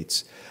your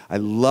gates." I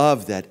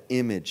love that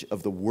image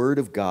of the Word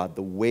of God,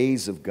 the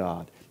ways of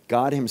God.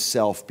 God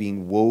himself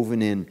being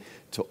woven in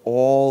to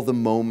all the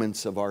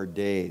moments of our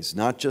days,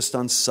 not just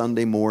on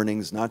Sunday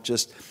mornings, not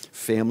just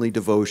family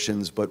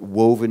devotions, but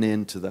woven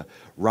into the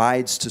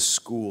rides to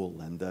school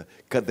and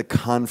the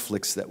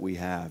conflicts that we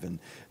have. And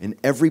in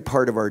every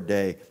part of our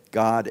day,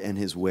 God and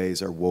his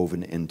ways are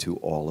woven into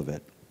all of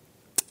it.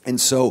 And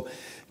so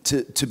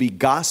to be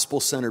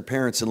gospel-centered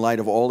parents in light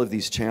of all of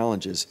these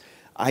challenges,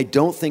 I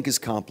don't think is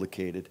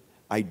complicated.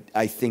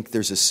 I think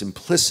there's a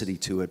simplicity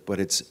to it, but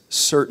it's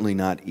certainly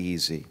not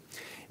easy.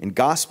 And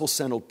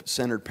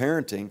gospel-centered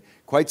parenting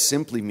quite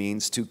simply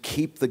means to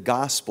keep the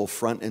gospel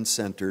front and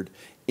centered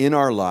in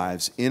our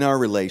lives, in our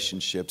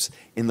relationships,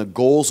 in the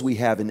goals we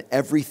have in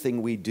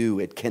everything we do.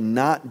 It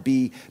cannot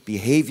be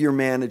behavior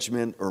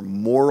management or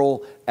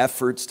moral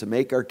efforts to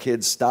make our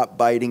kids stop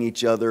biting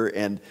each other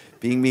and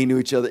being mean to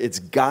each other. It's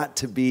got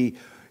to be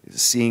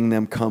seeing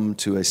them come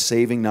to a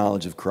saving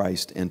knowledge of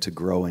Christ and to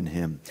grow in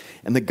Him.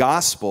 And the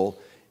gospel,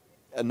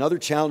 another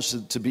challenge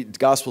to be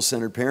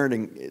gospel-centered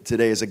parenting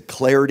today is a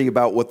clarity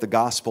about what the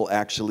gospel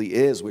actually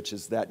is, which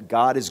is that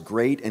God is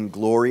great and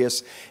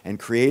glorious and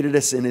created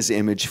us in His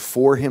image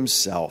for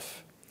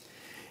Himself.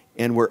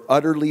 And we're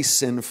utterly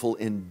sinful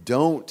and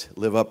don't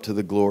live up to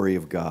the glory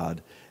of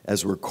God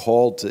as we're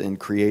called to and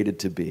created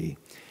to be.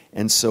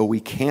 And so we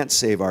can't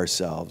save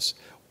ourselves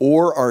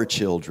or our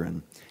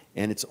children.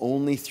 And it's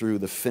only through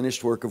the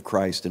finished work of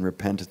Christ and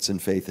repentance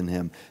and faith in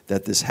Him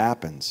that this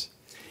happens.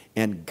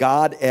 And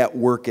God at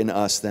work in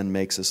us then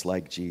makes us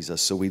like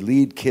Jesus. So we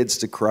lead kids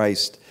to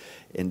Christ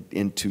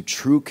into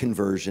true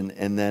conversion,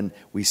 and then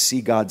we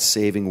see God's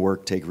saving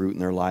work take root in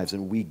their lives,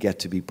 and we get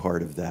to be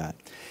part of that.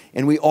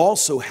 And we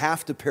also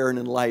have to parent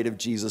in light of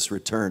Jesus'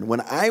 return.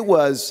 When I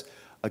was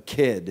a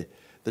kid,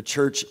 the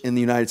church in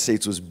the United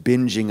States was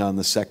binging on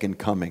the second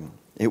coming.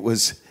 It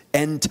was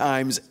end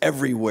times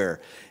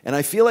everywhere. And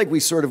I feel like we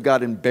sort of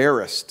got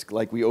embarrassed,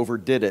 like we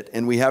overdid it,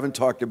 and we haven't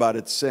talked about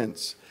it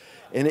since.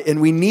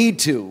 And we need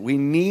to. We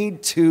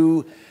need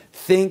to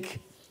think,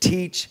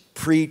 teach,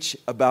 preach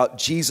about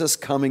Jesus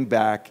coming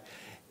back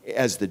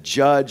as the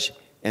judge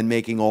and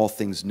making all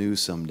things new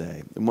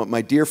someday. And what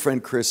my dear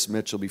friend Chris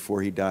Mitchell,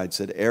 before he died,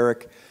 said,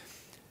 Eric,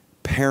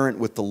 parent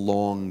with the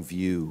long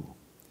view.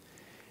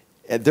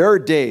 And there are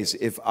days,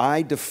 if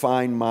I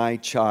define my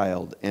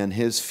child and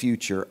his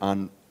future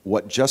on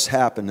what just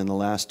happened in the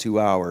last 2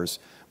 hours,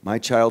 my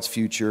child's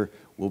future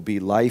will be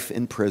life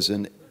in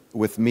prison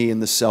with me in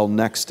the cell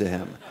next to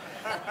him.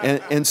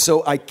 And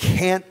so I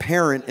can't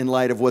parent in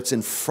light of what's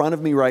in front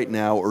of me right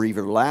now or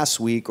either last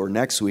week or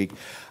next week.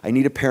 I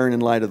need a parent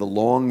in light of the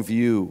long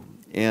view.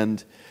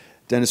 And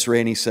Dennis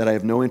Rainey said, I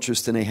have no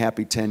interest in a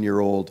happy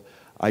 10-year-old.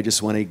 I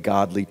just want a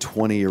godly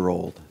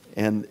 20-year-old.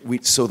 And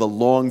so the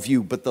long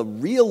view. But the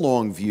real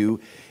long view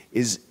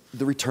is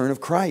the return of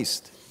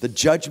Christ, the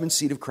judgment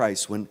seat of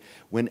Christ,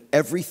 when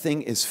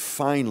everything is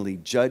finally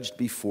judged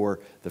before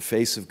the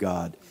face of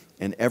God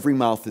and every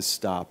mouth is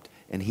stopped.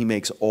 And He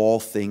makes all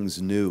things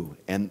new.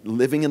 And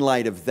living in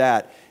light of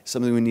that is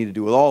something we need to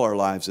do with all our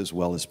lives as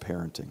well as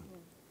parenting.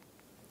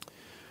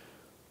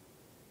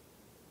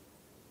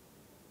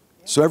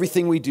 So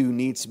everything we do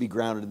needs to be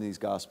grounded in these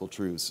gospel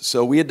truths.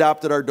 So we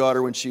adopted our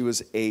daughter when she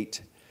was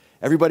 8.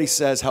 Everybody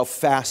says how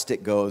fast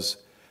it goes.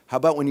 How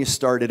about when you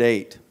start at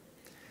 8?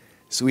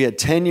 So we had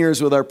 10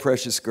 years with our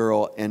precious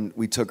girl, and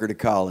we took her to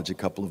college a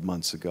couple of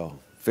months ago.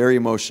 Very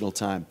emotional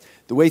time.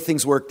 The way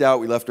things worked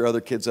out, we left our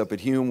other kids up at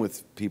Hume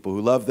with people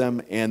who love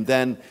them, and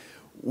then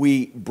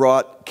we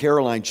brought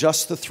Caroline,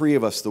 just the three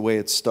of us, the way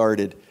it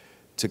started,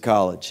 to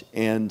college.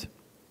 And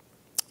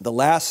the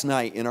last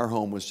night in our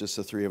home was just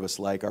the three of us,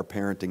 like our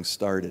parenting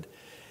started.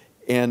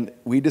 And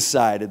we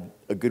decided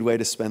a good way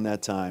to spend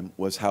that time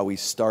was how we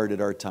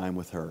started our time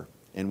with her.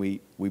 And we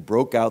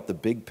broke out the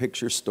big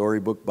picture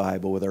storybook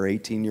Bible with our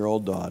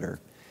 18-year-old daughter,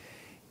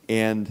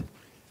 and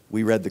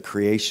we read the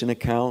creation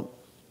account.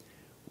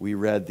 We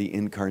read the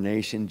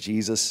incarnation,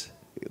 Jesus,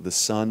 the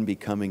Son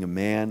becoming a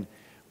man.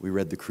 We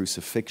read the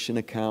crucifixion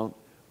account.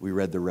 We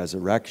read the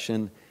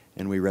resurrection.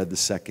 And we read the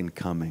second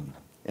coming.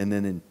 And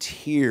then in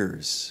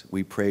tears,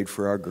 we prayed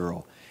for our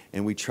girl.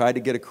 And we tried to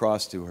get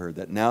across to her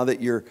that now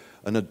that you're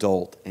an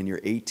adult and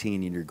you're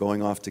 18 and you're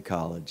going off to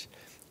college,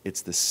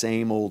 it's the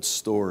same old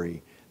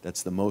story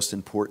that's the most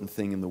important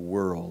thing in the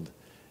world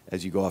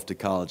as you go off to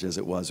college as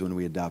it was when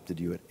we adopted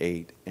you at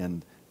 8.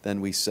 And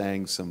then we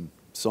sang some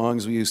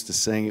songs we used to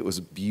sing. It was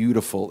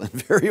beautiful and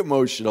very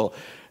emotional.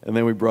 And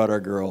then we brought our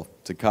girl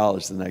to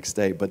college the next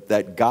day. But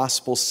that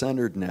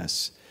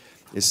gospel-centeredness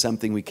is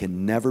something we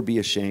can never be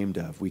ashamed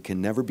of. We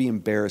can never be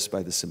embarrassed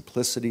by the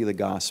simplicity of the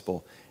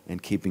gospel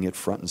and keeping it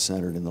front and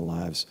centered in the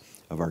lives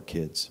of our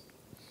kids.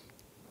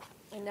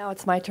 And now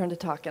it's my turn to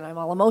talk, and I'm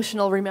all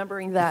emotional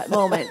remembering that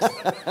moment.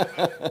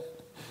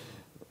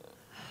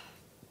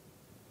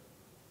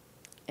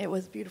 It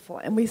was beautiful.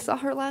 And we saw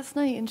her last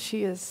night, and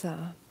she's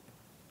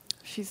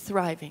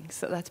thriving,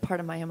 so that's part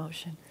of my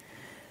emotion.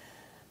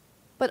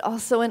 But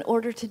also, in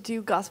order to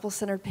do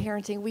gospel-centered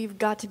parenting, we've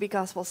got to be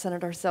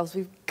gospel-centered ourselves.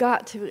 We've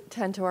got to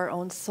tend to our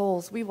own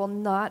souls. We will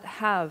not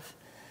have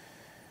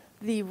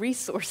the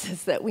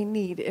resources that we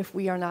need if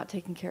we are not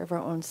taking care of our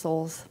own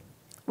souls.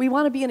 We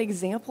want to be an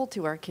example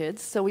to our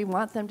kids, so we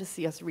want them to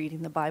see us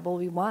reading the Bible.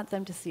 We want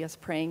them to see us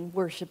praying,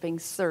 worshiping,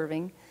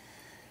 serving.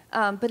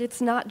 But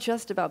it's not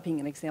just about being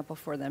an example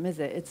for them, is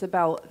it? It's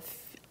about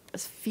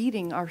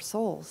feeding our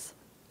souls.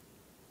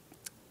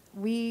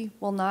 We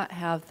will not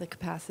have the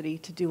capacity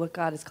to do what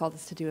God has called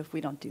us to do if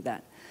we don't do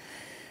that.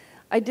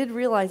 I did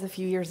realize a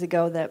few years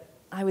ago that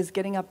I was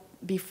getting up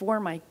before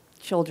my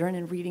children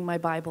and reading my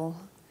Bible.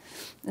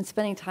 and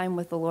spending time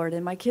with the Lord.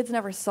 And my kids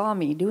never saw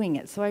me doing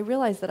it. So I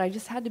realized that I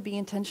just had to be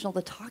intentional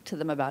to talk to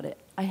them about it.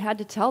 I had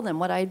to tell them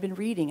what I had been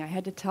reading. I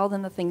had to tell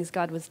them the things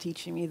God was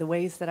teaching me, the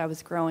ways that I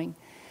was growing.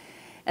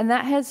 And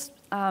that has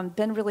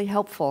been really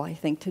helpful, I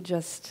think,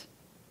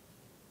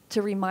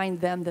 to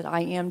remind them that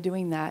I am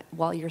doing that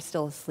while you're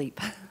still asleep.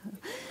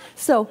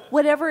 So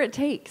whatever it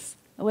takes.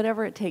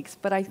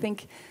 But I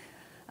think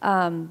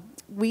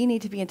we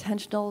need to be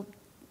intentional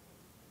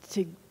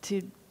to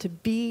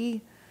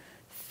be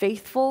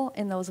faithful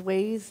in those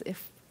ways,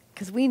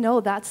 because we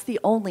know that's the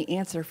only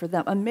answer for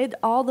them. Amid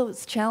all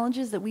those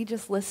challenges that we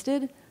just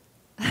listed,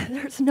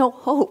 there's no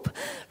hope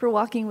for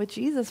walking with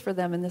Jesus for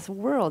them in this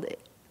world.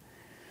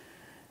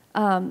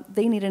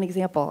 They need an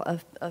example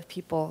of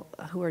people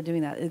who are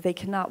doing that. They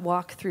cannot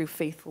walk through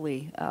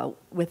faithfully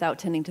without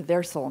tending to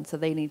their soul, and so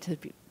they need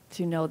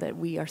to know that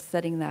we are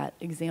setting that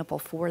example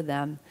for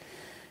them.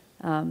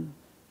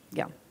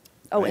 Yeah.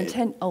 Oh, right.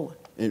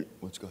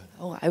 Let's go ahead.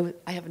 Oh,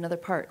 I have another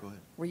part. Go ahead.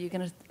 Were you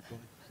going to?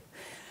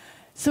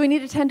 So we need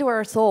to tend to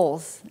our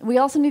souls. We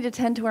also need to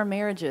tend to our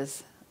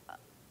marriages.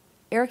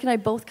 Erik and I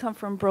both come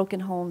from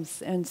broken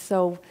homes, and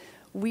so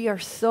we are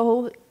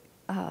so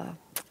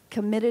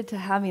committed to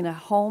having a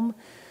home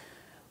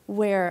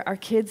where our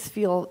kids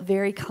feel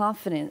very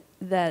confident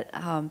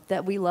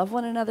that we love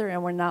one another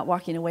and we're not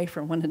walking away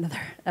from one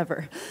another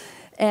ever.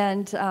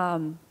 And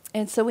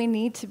so we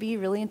need to be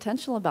really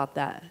intentional about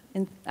that.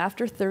 And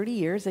after 30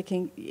 years,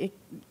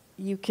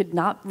 you could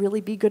not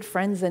really be good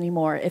friends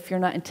anymore if you're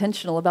not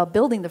intentional about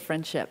building the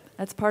friendship.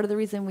 That's part of the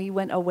reason we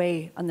went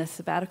away on this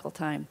sabbatical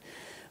time,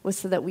 was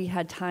so that we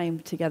had time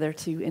together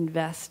to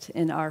invest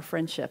in our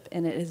friendship.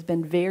 And it has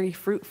been very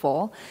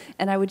fruitful.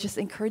 And I would just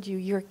encourage you,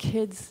 your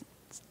kids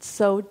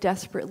so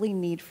desperately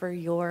need for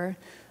your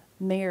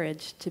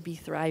marriage to be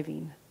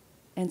thriving.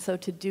 And so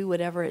to do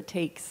whatever it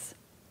takes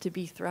to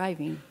be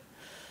thriving.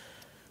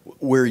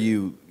 Where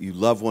you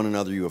love one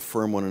another, you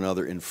affirm one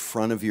another in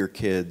front of your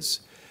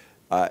kids.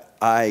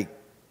 I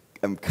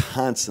am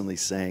constantly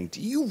saying, do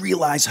you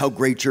realize how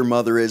great your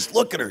mother is?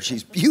 Look at her.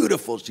 She's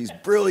beautiful. She's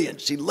brilliant.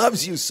 She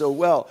loves you so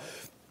well.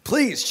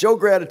 Please show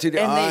gratitude.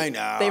 And I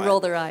know. They roll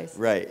their eyes.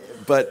 Right.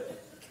 But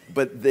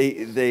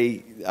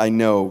they I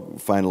know,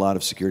 find a lot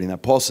of security in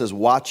that. Paul says,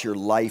 watch your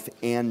life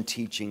and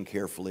teaching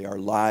carefully. Our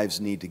lives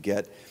need to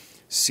get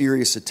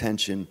serious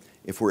attention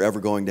if we're ever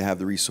going to have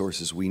the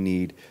resources we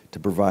need to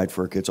provide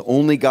for our kids.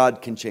 Only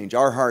God can change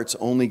our hearts.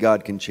 Only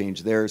God can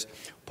change theirs.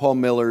 Paul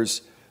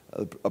Miller's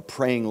A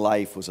Praying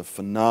Life was a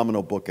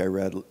phenomenal book I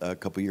read a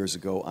couple years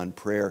ago on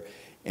prayer.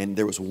 And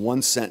there was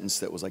one sentence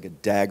that was like a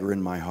dagger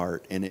in my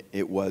heart. And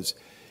it was,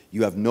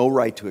 you have no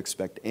right to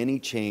expect any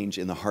change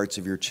in the hearts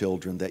of your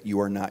children that you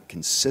are not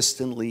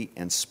consistently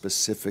and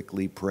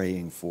specifically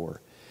praying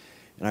for.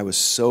 And I was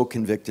so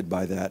convicted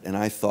by that. And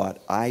I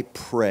thought, I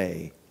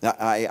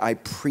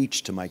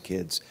preach to my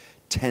kids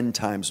 10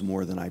 times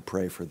more than I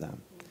pray for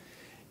them.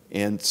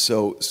 And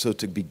so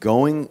to be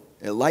going,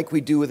 like we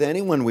do with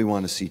anyone we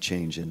want to see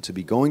change in, to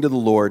be going to the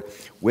Lord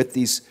with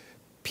these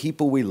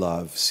people we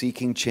love,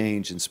 seeking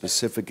change in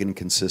specific and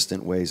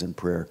consistent ways in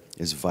prayer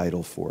is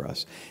vital for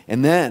us.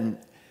 And then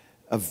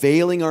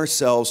availing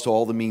ourselves to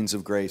all the means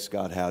of grace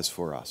God has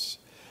for us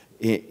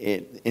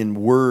in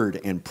word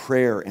and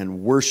prayer and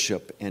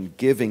worship and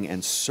giving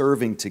and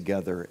serving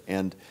together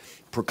and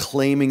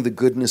proclaiming the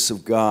goodness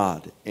of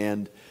God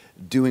and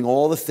doing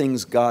all the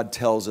things God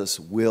tells us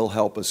will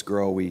help us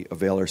grow. We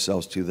avail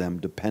ourselves to them,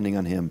 depending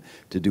on Him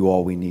to do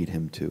all we need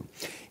Him to.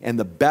 And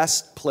the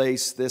best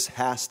place this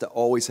has to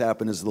always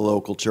happen is the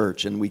local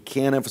church, and we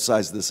can't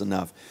emphasize this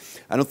enough.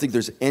 I don't think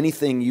there's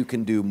anything you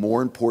can do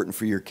more important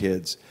for your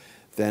kids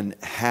than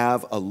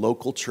have a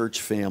local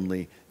church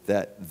family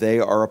that they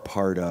are a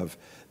part of,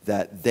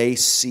 that they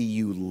see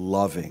you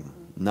loving,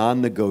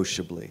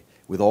 non-negotiably,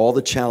 with all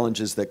the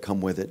challenges that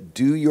come with it.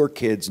 Do your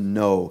kids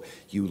know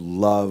you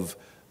love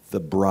the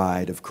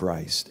bride of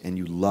Christ and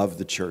you love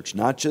the church?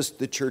 Not just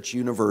the church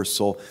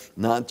universal,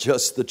 not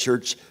just the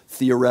church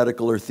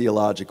theoretical or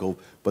theological,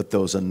 but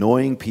those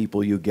annoying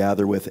people you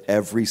gather with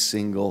every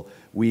single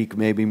week,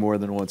 maybe more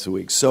than once a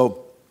week.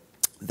 So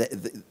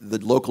the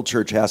local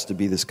church has to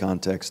be this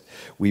context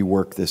we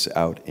work this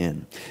out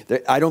in.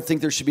 I don't think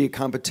there should be a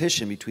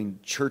competition between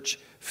church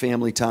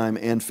family time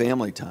and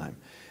family time.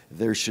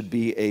 There should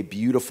be a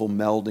beautiful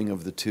melding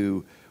of the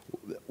two.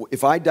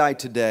 If I die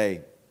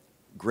today,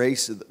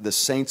 Grace, the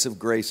Saints of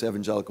Grace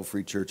Evangelical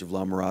Free Church of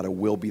La Mirada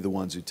will be the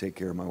ones who take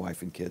care of my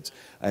wife and kids.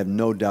 I have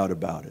no doubt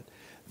about it.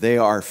 They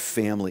are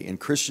family, and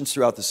Christians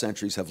throughout the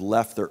centuries have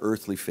left their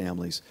earthly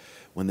families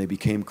when they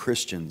became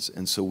Christians,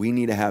 and so we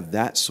need to have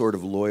that sort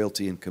of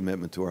loyalty and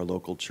commitment to our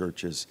local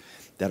churches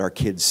that our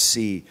kids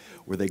see,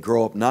 where they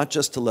grow up not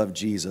just to love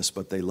Jesus,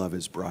 but they love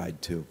His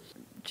bride too.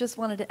 Just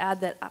wanted to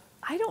add that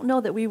I don't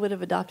know that we would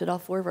have adopted all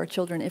four of our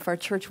children if our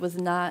church was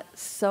not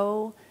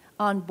so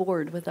on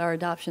board with our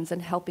adoptions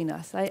and helping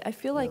us. I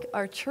feel like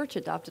our church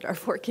adopted our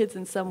four kids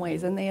in some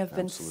ways, and they have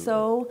been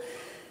so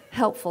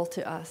helpful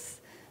to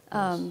us.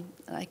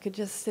 I could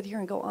just sit here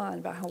and go on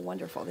about how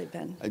wonderful they've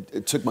been. I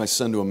took my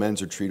son to a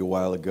men's retreat a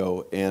while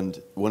ago,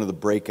 and one of the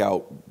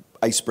breakout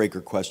icebreaker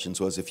questions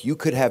was, if you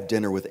could have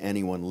dinner with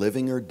anyone,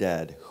 living or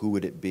dead, who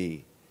would it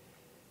be?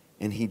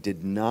 And he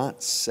did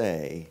not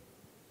say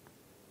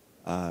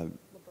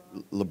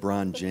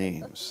LeBron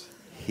James.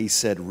 He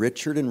said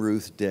Richard and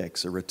Ruth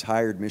Dix, a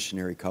retired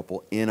missionary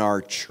couple in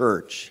our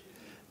church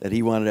that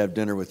he wanted to have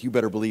dinner with. You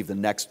better believe the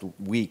next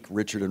week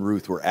Richard and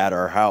Ruth were at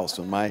our house,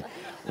 and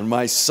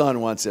my son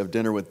wants to have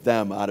dinner with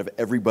them out of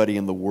everybody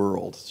in the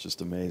world. It's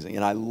just amazing.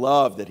 And I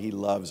love that he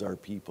loves our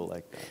people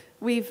like that.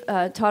 We've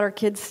taught our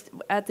kids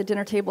at the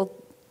dinner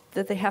table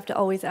that they have to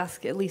always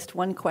ask at least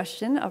one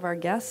question of our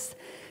guests.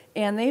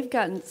 And they've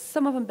gotten,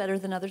 some of them better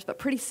than others, but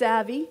pretty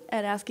savvy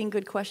at asking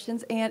good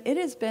questions. And it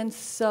has been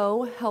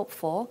so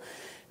helpful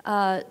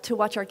to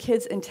watch our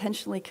kids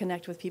intentionally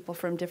connect with people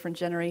from different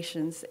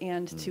generations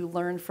and to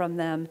learn from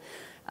them.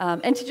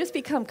 And to just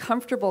become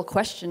comfortable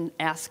question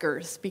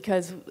askers,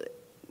 because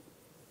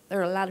there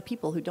are a lot of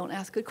people who don't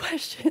ask good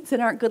questions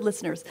and aren't good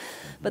listeners.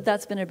 But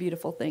that's been a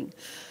beautiful thing.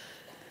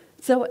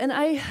 So, and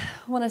I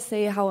want to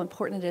say how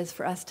important it is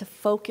for us to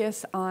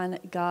focus on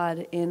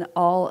God in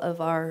all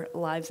of our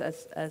lives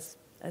as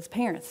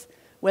parents.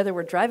 Whether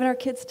we're driving our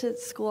kids to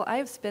school, I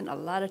have spent a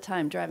lot of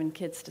time driving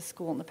kids to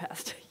school in the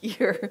past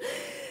year.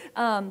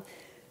 But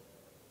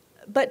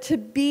to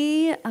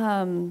be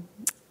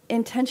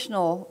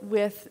intentional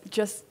with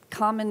just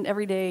common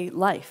everyday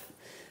life.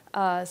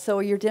 So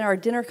our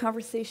dinner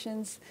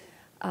conversations,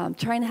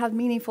 trying to have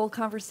meaningful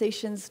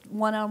conversations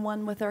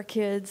one-on-one with our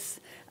kids,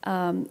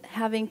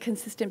 having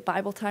consistent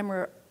Bible time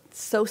where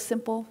it's so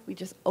simple. We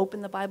just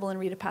open the Bible and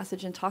read a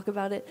passage and talk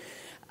about it,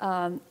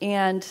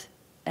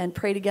 and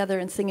pray together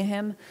and sing a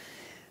hymn.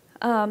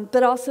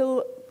 But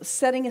also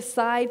setting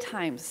aside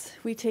times.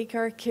 We take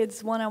our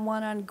kids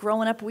one-on-one on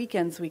growing up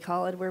weekends, we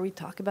call it, where we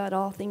talk about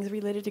all things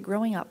related to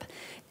growing up.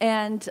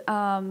 And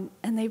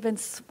they've been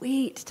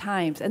sweet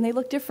times, and they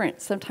look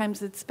different.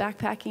 Sometimes it's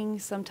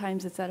backpacking,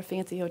 sometimes it's at a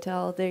fancy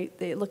hotel.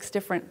 It looks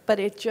different, but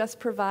it just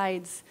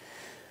provides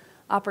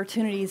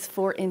opportunities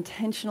for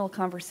intentional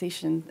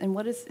conversation. And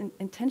what is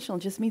intentional?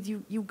 It just means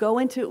you go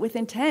into it with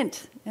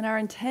intent, and our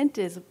intent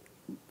is if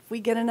we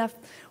get enough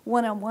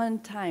one-on-one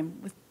time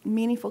with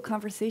meaningful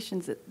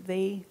conversations, that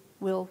they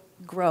will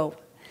grow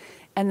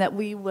and that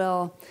we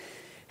will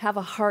have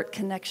a heart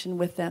connection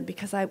with them.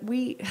 Because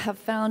we have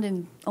found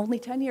in only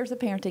 10 years of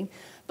parenting,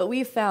 but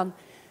we've found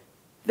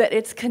that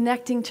it's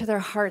connecting to their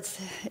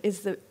hearts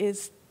is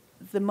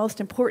the most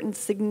important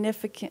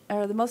significant,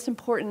 or the most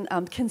important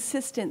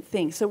consistent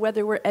thing. So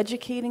whether we're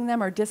educating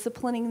them or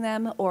disciplining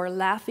them or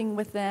laughing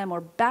with them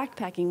or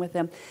backpacking with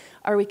them,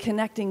 are we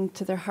connecting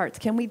to their hearts?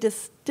 Can we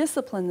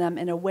discipline them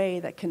in a way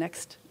that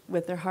connects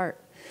with their heart?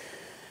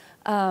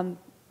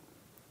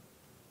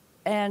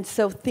 And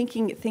so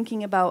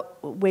thinking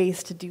about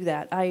ways to do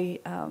that,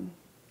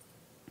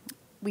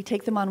 we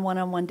take them on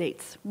one-on-one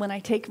dates. When I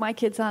take my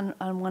kids on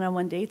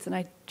one-on-one dates,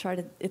 and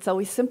it's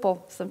always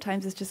simple.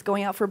 Sometimes it's just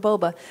going out for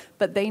boba,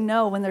 but they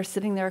know when they're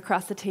sitting there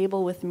across the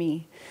table with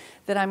me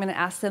that I'm going to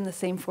ask them the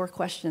same 4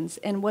 questions.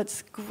 And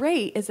what's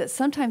great is that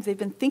sometimes they've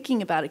been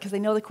thinking about it because they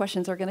know the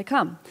questions are going to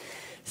come.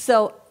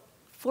 So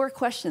 4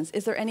 questions.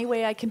 Is there any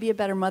way I can be a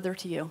better mother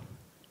to you?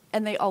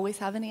 And they always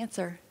have an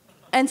answer.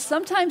 And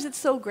sometimes it's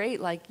so great,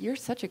 like, you're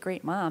such a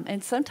great mom.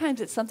 And sometimes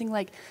it's something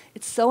like,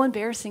 it's so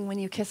embarrassing when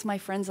you kiss my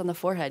friends on the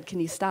forehead. Can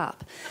you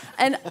stop?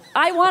 And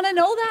I want to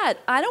know that.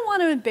 I don't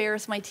want to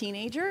embarrass my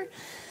teenager.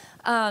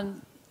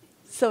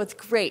 So it's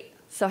great.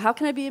 So how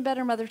can I be a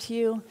better mother to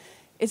you?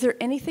 Is there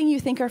anything you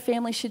think our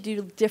family should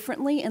do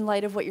differently in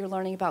light of what you're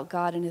learning about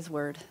God and His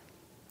Word?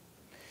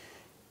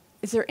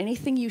 Is there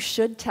anything you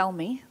should tell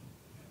me?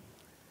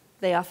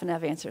 They often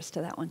have answers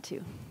to that one,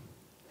 too.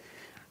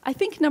 I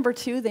think number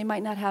 2, they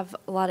might not have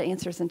a lot of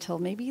answers until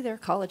maybe they're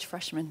college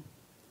freshmen.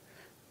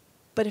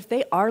 But if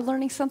they are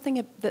learning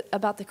something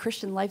about the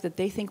Christian life that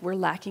they think we're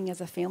lacking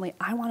as a family,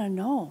 I want to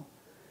know.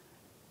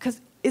 Because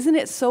isn't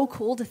it so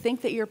cool to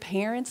think that your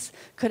parents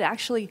could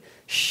actually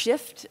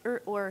shift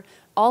or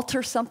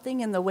alter something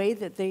in the way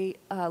that they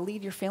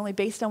lead your family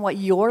based on what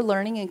you're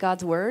learning in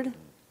God's Word?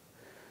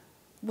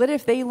 What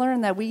if they learn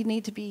that we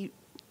need to be,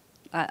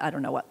 I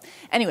don't know what.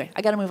 Anyway,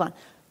 I got to move on.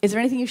 Is there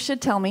anything you should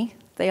tell me?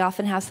 They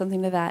often have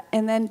something to that.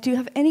 And then, do you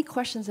have any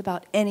questions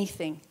about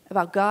anything?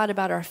 About God,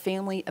 about our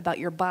family, about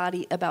your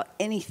body, about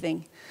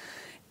anything?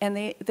 And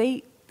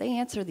they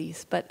answer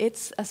these. But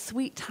it's a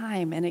sweet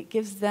time, and it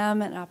gives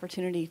them an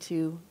opportunity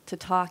to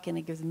talk, and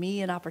it gives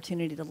me an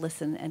opportunity to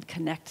listen and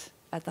connect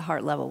at the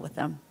heart level with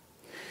them.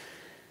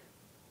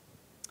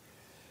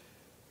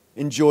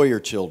 Enjoy your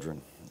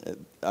children.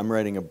 I'm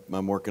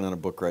working on a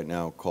book right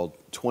now called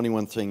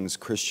 21 Things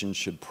Christians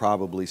Should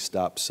Probably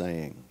Stop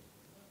Saying.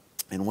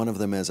 And one of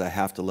them is, I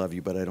have to love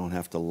you, but I don't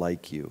have to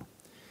like you.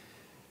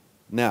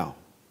 Now,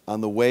 on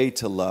the way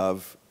to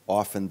love,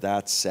 often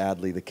that's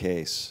sadly the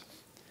case.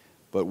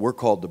 But we're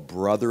called to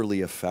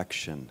brotherly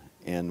affection,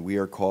 and we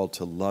are called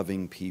to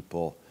loving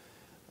people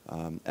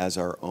as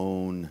our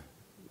own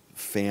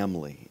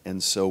family.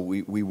 And so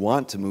we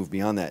want to move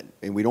beyond that.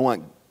 And we don't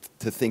want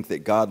to think that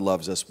God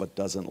loves us but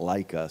doesn't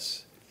like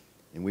us.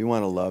 And we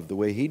want to love the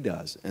way he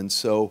does. And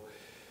so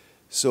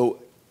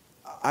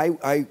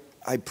I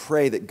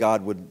pray that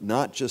God would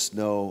not just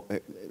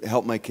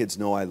help my kids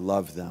know I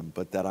love them,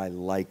 but that I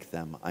like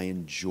them, I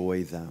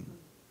enjoy them.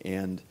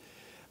 And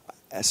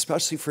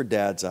especially for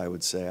dads, I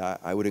would say,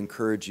 I would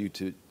encourage you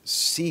to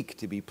seek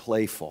to be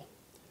playful.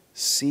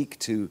 Seek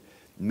to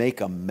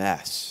make a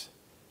mess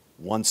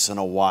once in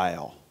a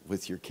while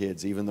with your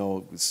kids, even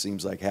though it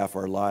seems like half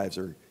our lives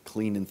are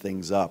cleaning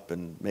things up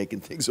and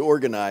making things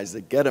organized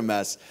that get a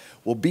mess.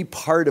 Well, be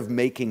part of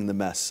making the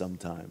mess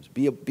sometimes.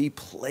 Be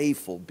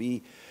playful,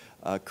 be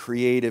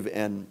creative,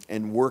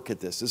 and work at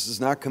this. This does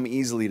not come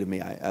easily to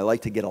me. I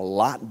like to get a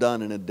lot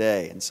done in a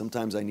day, and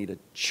sometimes I need to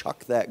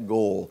chuck that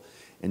goal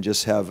and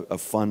just have a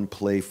fun,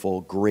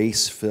 playful,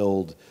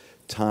 grace-filled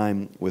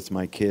time with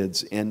my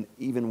kids, and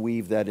even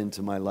weave that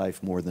into my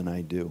life more than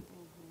I do.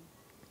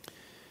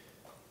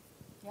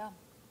 Yeah.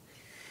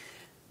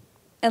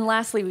 And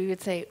lastly, we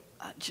would say,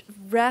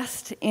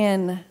 rest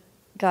in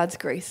God's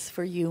grace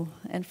for you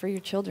and for your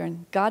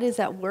children. God is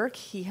at work.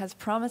 He has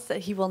promised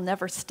that he will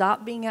never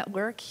stop being at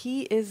work.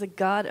 He is a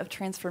God of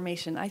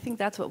transformation. I think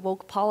that's what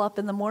woke Paul up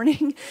in the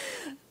morning,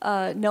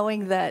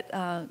 knowing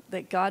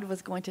that God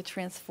was going to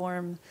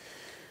transform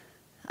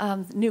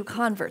new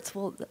converts.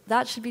 Well,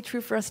 that should be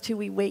true for us too.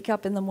 We wake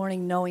up in the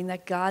morning knowing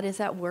that God is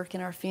at work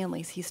in our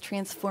families. He's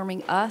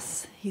transforming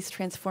us. He's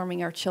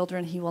transforming our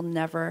children. He will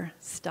never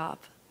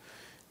stop,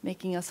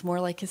 making us more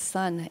like his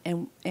son,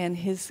 and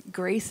his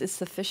grace is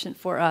sufficient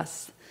for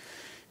us.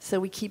 So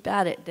we keep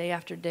at it day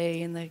after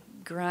day in the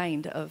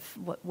grind of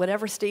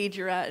whatever stage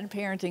you're at in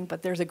parenting,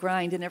 but there's a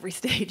grind in every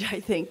stage, I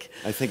think.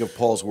 I think of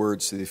Paul's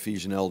words to the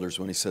Ephesian elders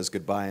when he says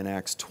goodbye in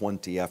Acts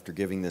 20 after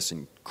giving this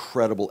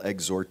incredible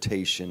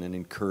exhortation and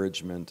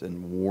encouragement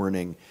and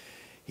warning.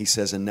 He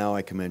says, "And now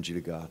I commend you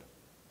to God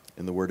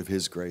and the word of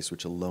his grace,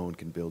 which alone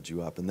can build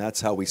you up." And that's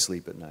how we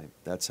sleep at night.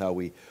 That's how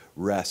we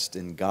rest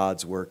in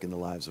God's work in the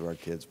lives of our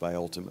kids, by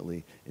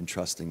ultimately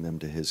entrusting them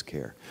to his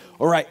care.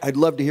 All right, I'd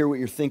love to hear what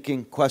you're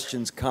thinking.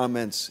 Questions,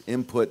 comments,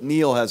 input.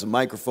 Neil has a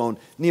microphone.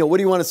 Neil, what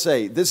do you want to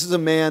say? This is a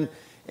man,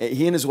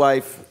 he and his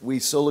wife, we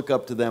so look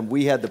up to them.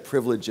 We had the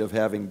privilege of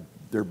having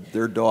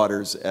their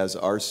daughters as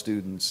our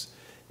students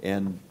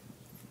and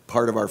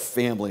part of our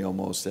family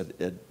almost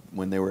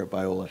when they were at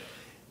Biola.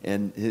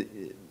 And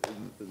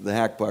the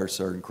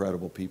Hackbars are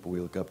incredible people we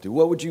look up to.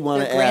 What would you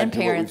want to add to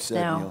what we've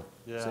said, Neil?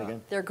 Yeah.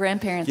 They're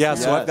grandparents Yeah, now.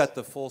 so I've got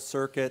the full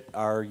circuit.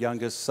 Our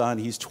youngest son,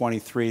 he's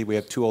 23. We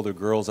have two older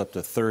girls up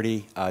to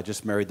 30.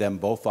 Just married them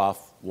both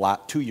off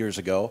 2 years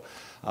ago.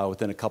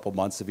 Within a couple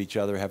months of each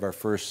other, have our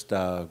first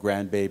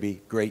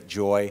grandbaby. Great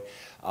joy.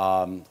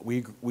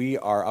 We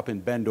are up in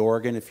Bend,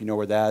 Oregon, if you know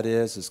where that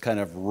is. It's kind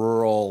of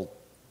rural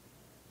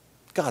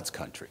God's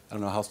country. I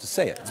don't know how else to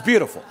say it. It's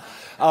beautiful.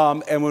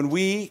 And when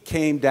we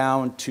came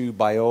down to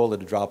Biola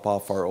to drop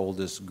off our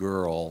oldest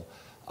girl,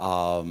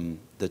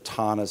 the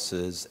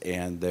Thoenneses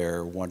and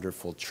their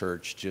wonderful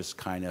church just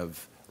kind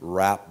of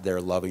wrapped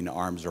their loving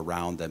arms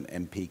around them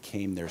and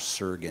became their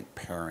surrogate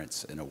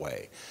parents in a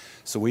way.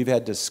 So we've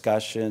had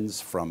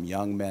discussions from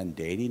young men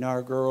dating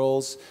our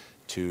girls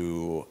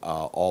to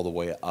all the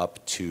way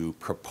up to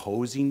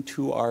proposing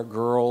to our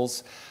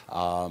girls.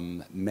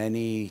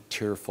 Many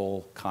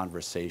tearful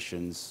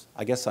conversations,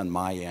 I guess on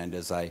my end,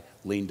 as I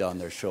leaned on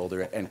their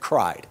shoulder and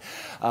cried.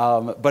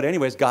 But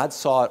anyways, God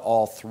saw it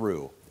all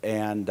through.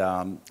 And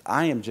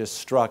I am just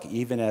struck,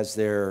 even as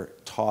they're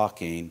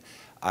talking,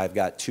 I've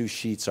got 2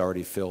 sheets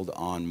already filled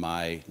on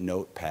my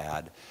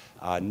notepad.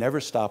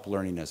 Never stop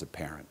learning as a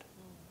parent.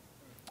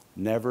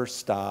 Never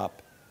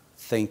stop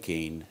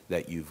thinking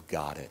that you've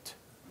got it.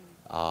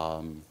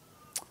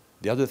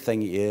 The other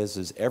thing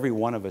is every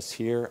one of us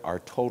here are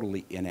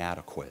totally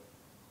inadequate.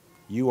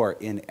 You are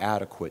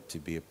inadequate to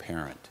be a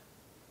parent.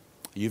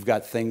 You've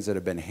got things that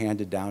have been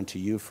handed down to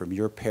you from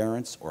your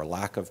parents or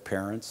lack of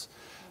parents,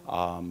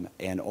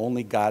 and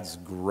only God's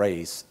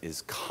grace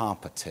is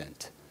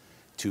competent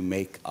to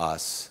make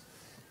us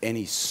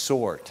any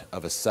sort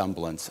of a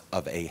semblance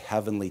of a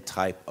heavenly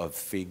type of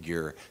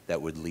figure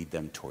that would lead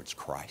them towards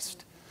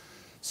Christ.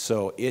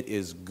 So it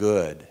is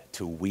good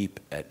to weep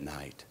at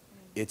night.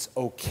 It's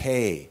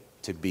okay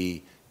to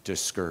be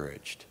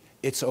discouraged.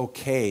 It's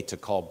okay to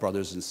call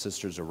brothers and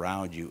sisters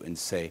around you and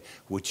say,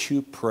 would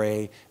you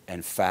pray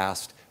and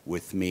fast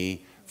with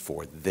me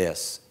for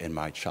this in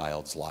my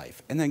child's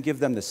life? And then give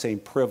them the same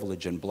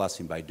privilege and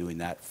blessing by doing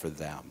that for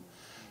them.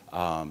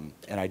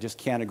 And I just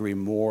can't agree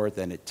more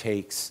than it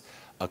takes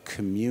a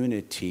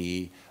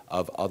community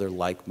of other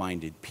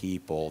like-minded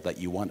people that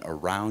you want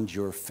around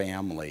your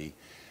family,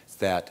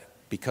 that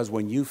because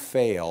when you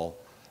fail,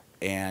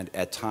 and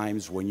at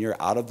times when you're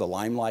out of the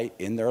limelight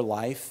in their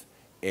life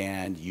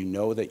and you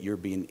know that you're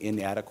being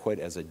inadequate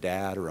as a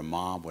dad or a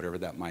mom, whatever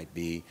that might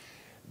be,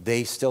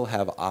 they still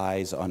have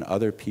eyes on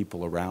other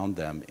people around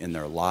them in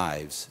their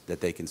lives that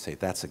they can say,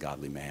 that's a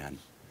godly man,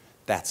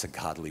 that's a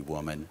godly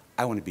woman,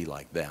 I want to be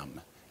like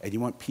them. And you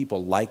want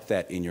people like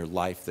that in your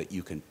life that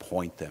you can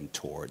point them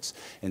towards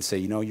and say,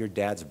 your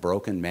dad's a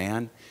broken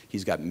man.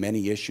 He's got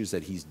many issues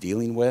that he's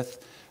dealing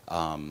with.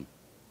 I'm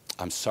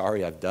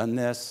sorry I've done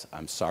this.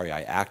 I'm sorry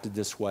I acted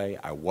this way.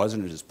 I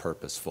wasn't as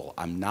purposeful.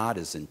 I'm not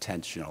as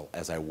intentional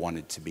as I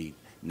wanted to be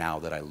now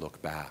that I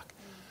look back.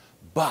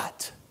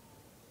 But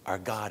our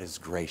God is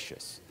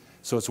gracious.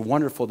 So it's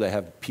wonderful to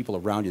have people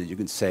around you that you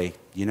can say,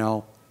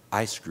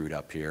 I screwed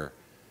up here.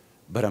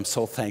 But I'm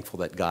so thankful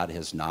that God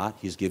has not.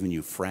 He's given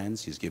you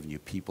friends. He's given you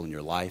people in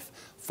your life.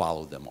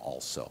 Follow them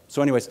also.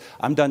 So anyways,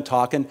 I'm done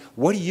talking.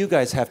 What do you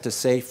guys have to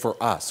say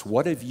for us?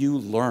 What have you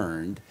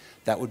learned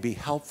that would be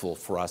helpful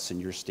for us in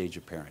your stage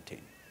of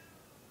parenting?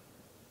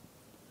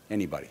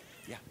 Anybody?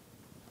 Yeah.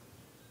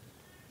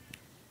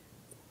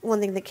 One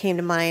thing that came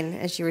to mind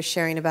as you were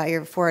sharing about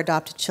your 4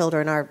 adopted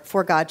children, our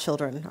 4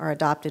 godchildren are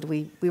adopted.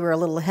 We were a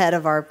little ahead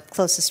of our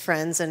closest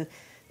friends, and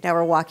now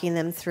we're walking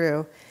them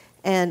through.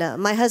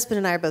 And my husband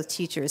and I are both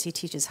teachers. He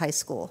teaches high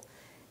school.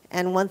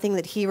 And one thing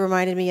that he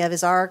reminded me of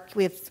is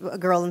we have a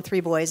girl and 3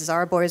 boys, as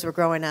our boys were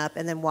growing up,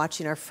 and then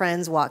watching our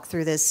friends walk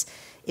through this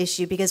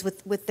issue. Because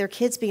with their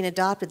kids being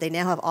adopted, they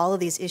now have all of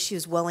these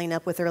issues welling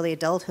up with early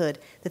adulthood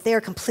that they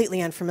are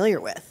completely unfamiliar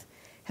with.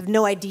 Have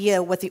no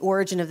idea what the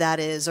origin of that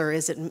is, or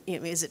is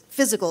it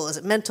physical, is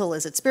it mental,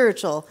 is it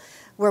spiritual?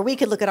 Where we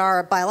could look at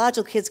our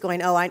biological kids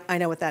going, oh, I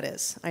know what that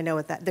is. I know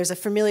what that. There's a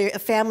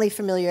family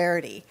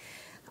familiarity.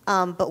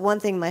 But one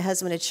thing my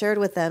husband had shared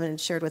with them and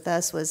shared with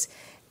us was,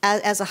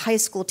 as a high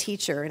school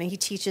teacher, and he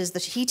teaches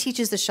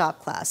the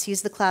shop class.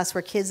 He's the class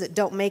where kids that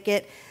don't make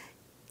it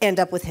end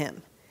up with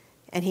him,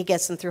 and he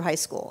gets them through high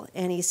school.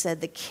 And he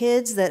said the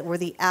kids that were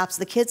the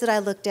kids that I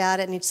looked at,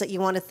 and it's that you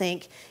want to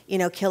think,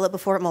 kill it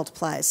before it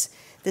multiplies.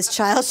 This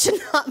child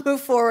should not move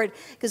forward,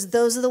 because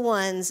those are the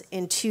ones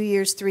in 2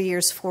 years, 3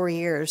 years, 4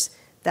 years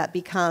that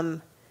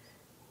become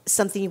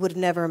something you would have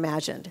never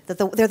imagined.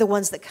 They're the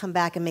ones that come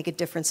back and make a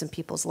difference in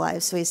people's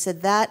lives. So he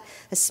said that,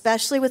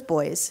 especially with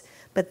boys,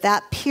 but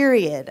that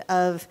period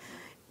of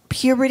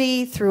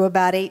puberty through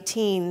about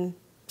 18,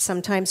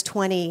 sometimes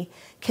 20,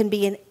 can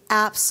be an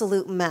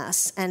absolute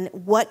mess. And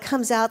what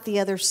comes out the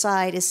other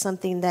side is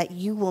something that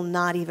you will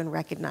not even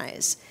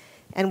recognize.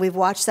 And we've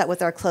watched that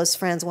with our close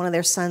friends. One of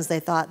their sons, they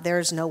thought,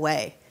 there's no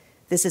way.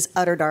 This is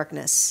utter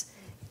darkness.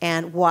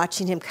 And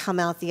watching him come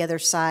out the other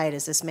side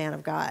as this man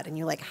of God. And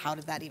you're like, how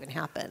did that even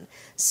happen?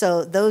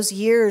 So those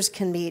years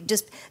can be,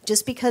 just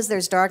because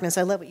there's darkness,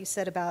 I love what you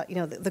said about,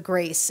 the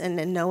grace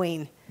and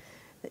knowing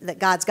that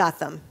God's got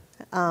them.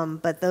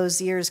 But those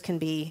years can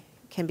be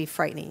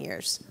frightening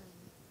years.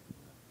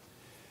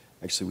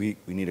 Actually,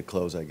 we need to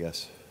close, I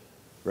guess.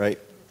 Right?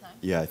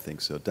 Yeah, I think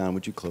so. Don,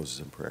 would you close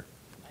us in prayer?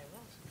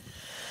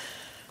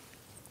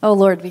 Oh,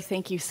 Lord, we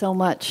thank you so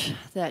much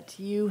that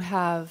you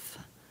have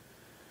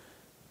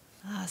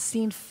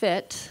seen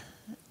fit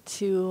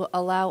to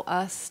allow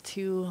us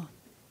to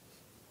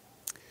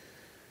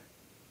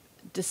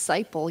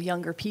disciple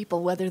younger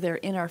people, whether they're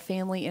in our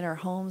family, in our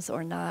homes,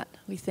 or not.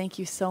 We thank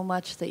you so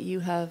much that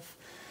you have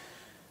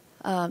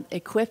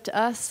equipped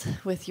us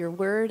with your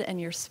word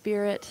and your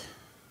spirit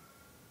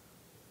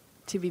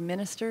to be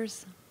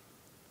ministers.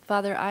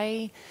 Father,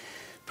 I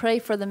pray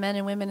for the men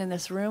and women in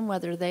this room,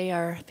 whether they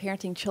are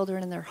parenting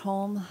children in their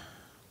home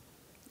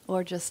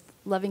or just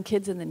loving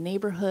kids in the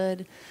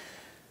neighborhood.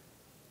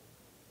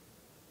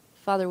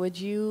 Father, would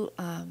you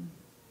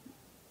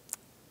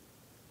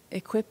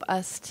equip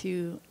us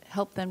to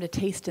help them to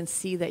taste and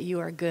see that you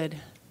are good?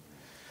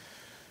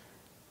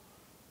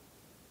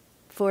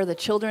 For the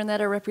children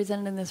that are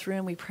represented in this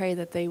room, we pray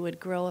that they would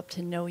grow up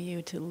to know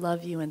you, to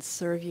love you and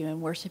serve you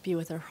and worship you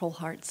with their whole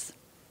hearts.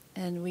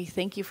 And we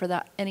thank you for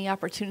that, any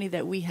opportunity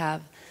that we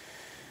have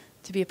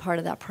to be a part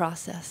of that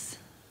process.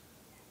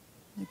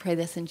 We pray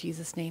this in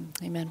Jesus' name.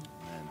 Amen.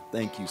 Amen.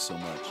 Thank you so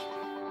much.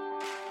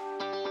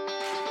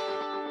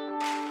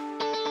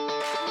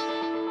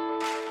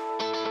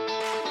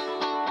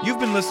 You've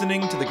been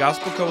listening to the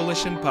Gospel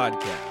Coalition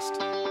podcast.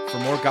 For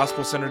more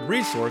gospel-centered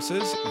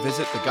resources,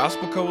 visit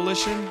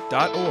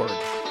thegospelcoalition.org.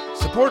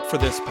 Support for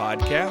this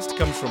podcast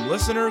comes from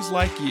listeners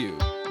like you.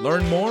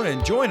 Learn more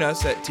and join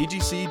us at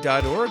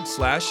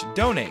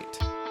tgc.org/donate.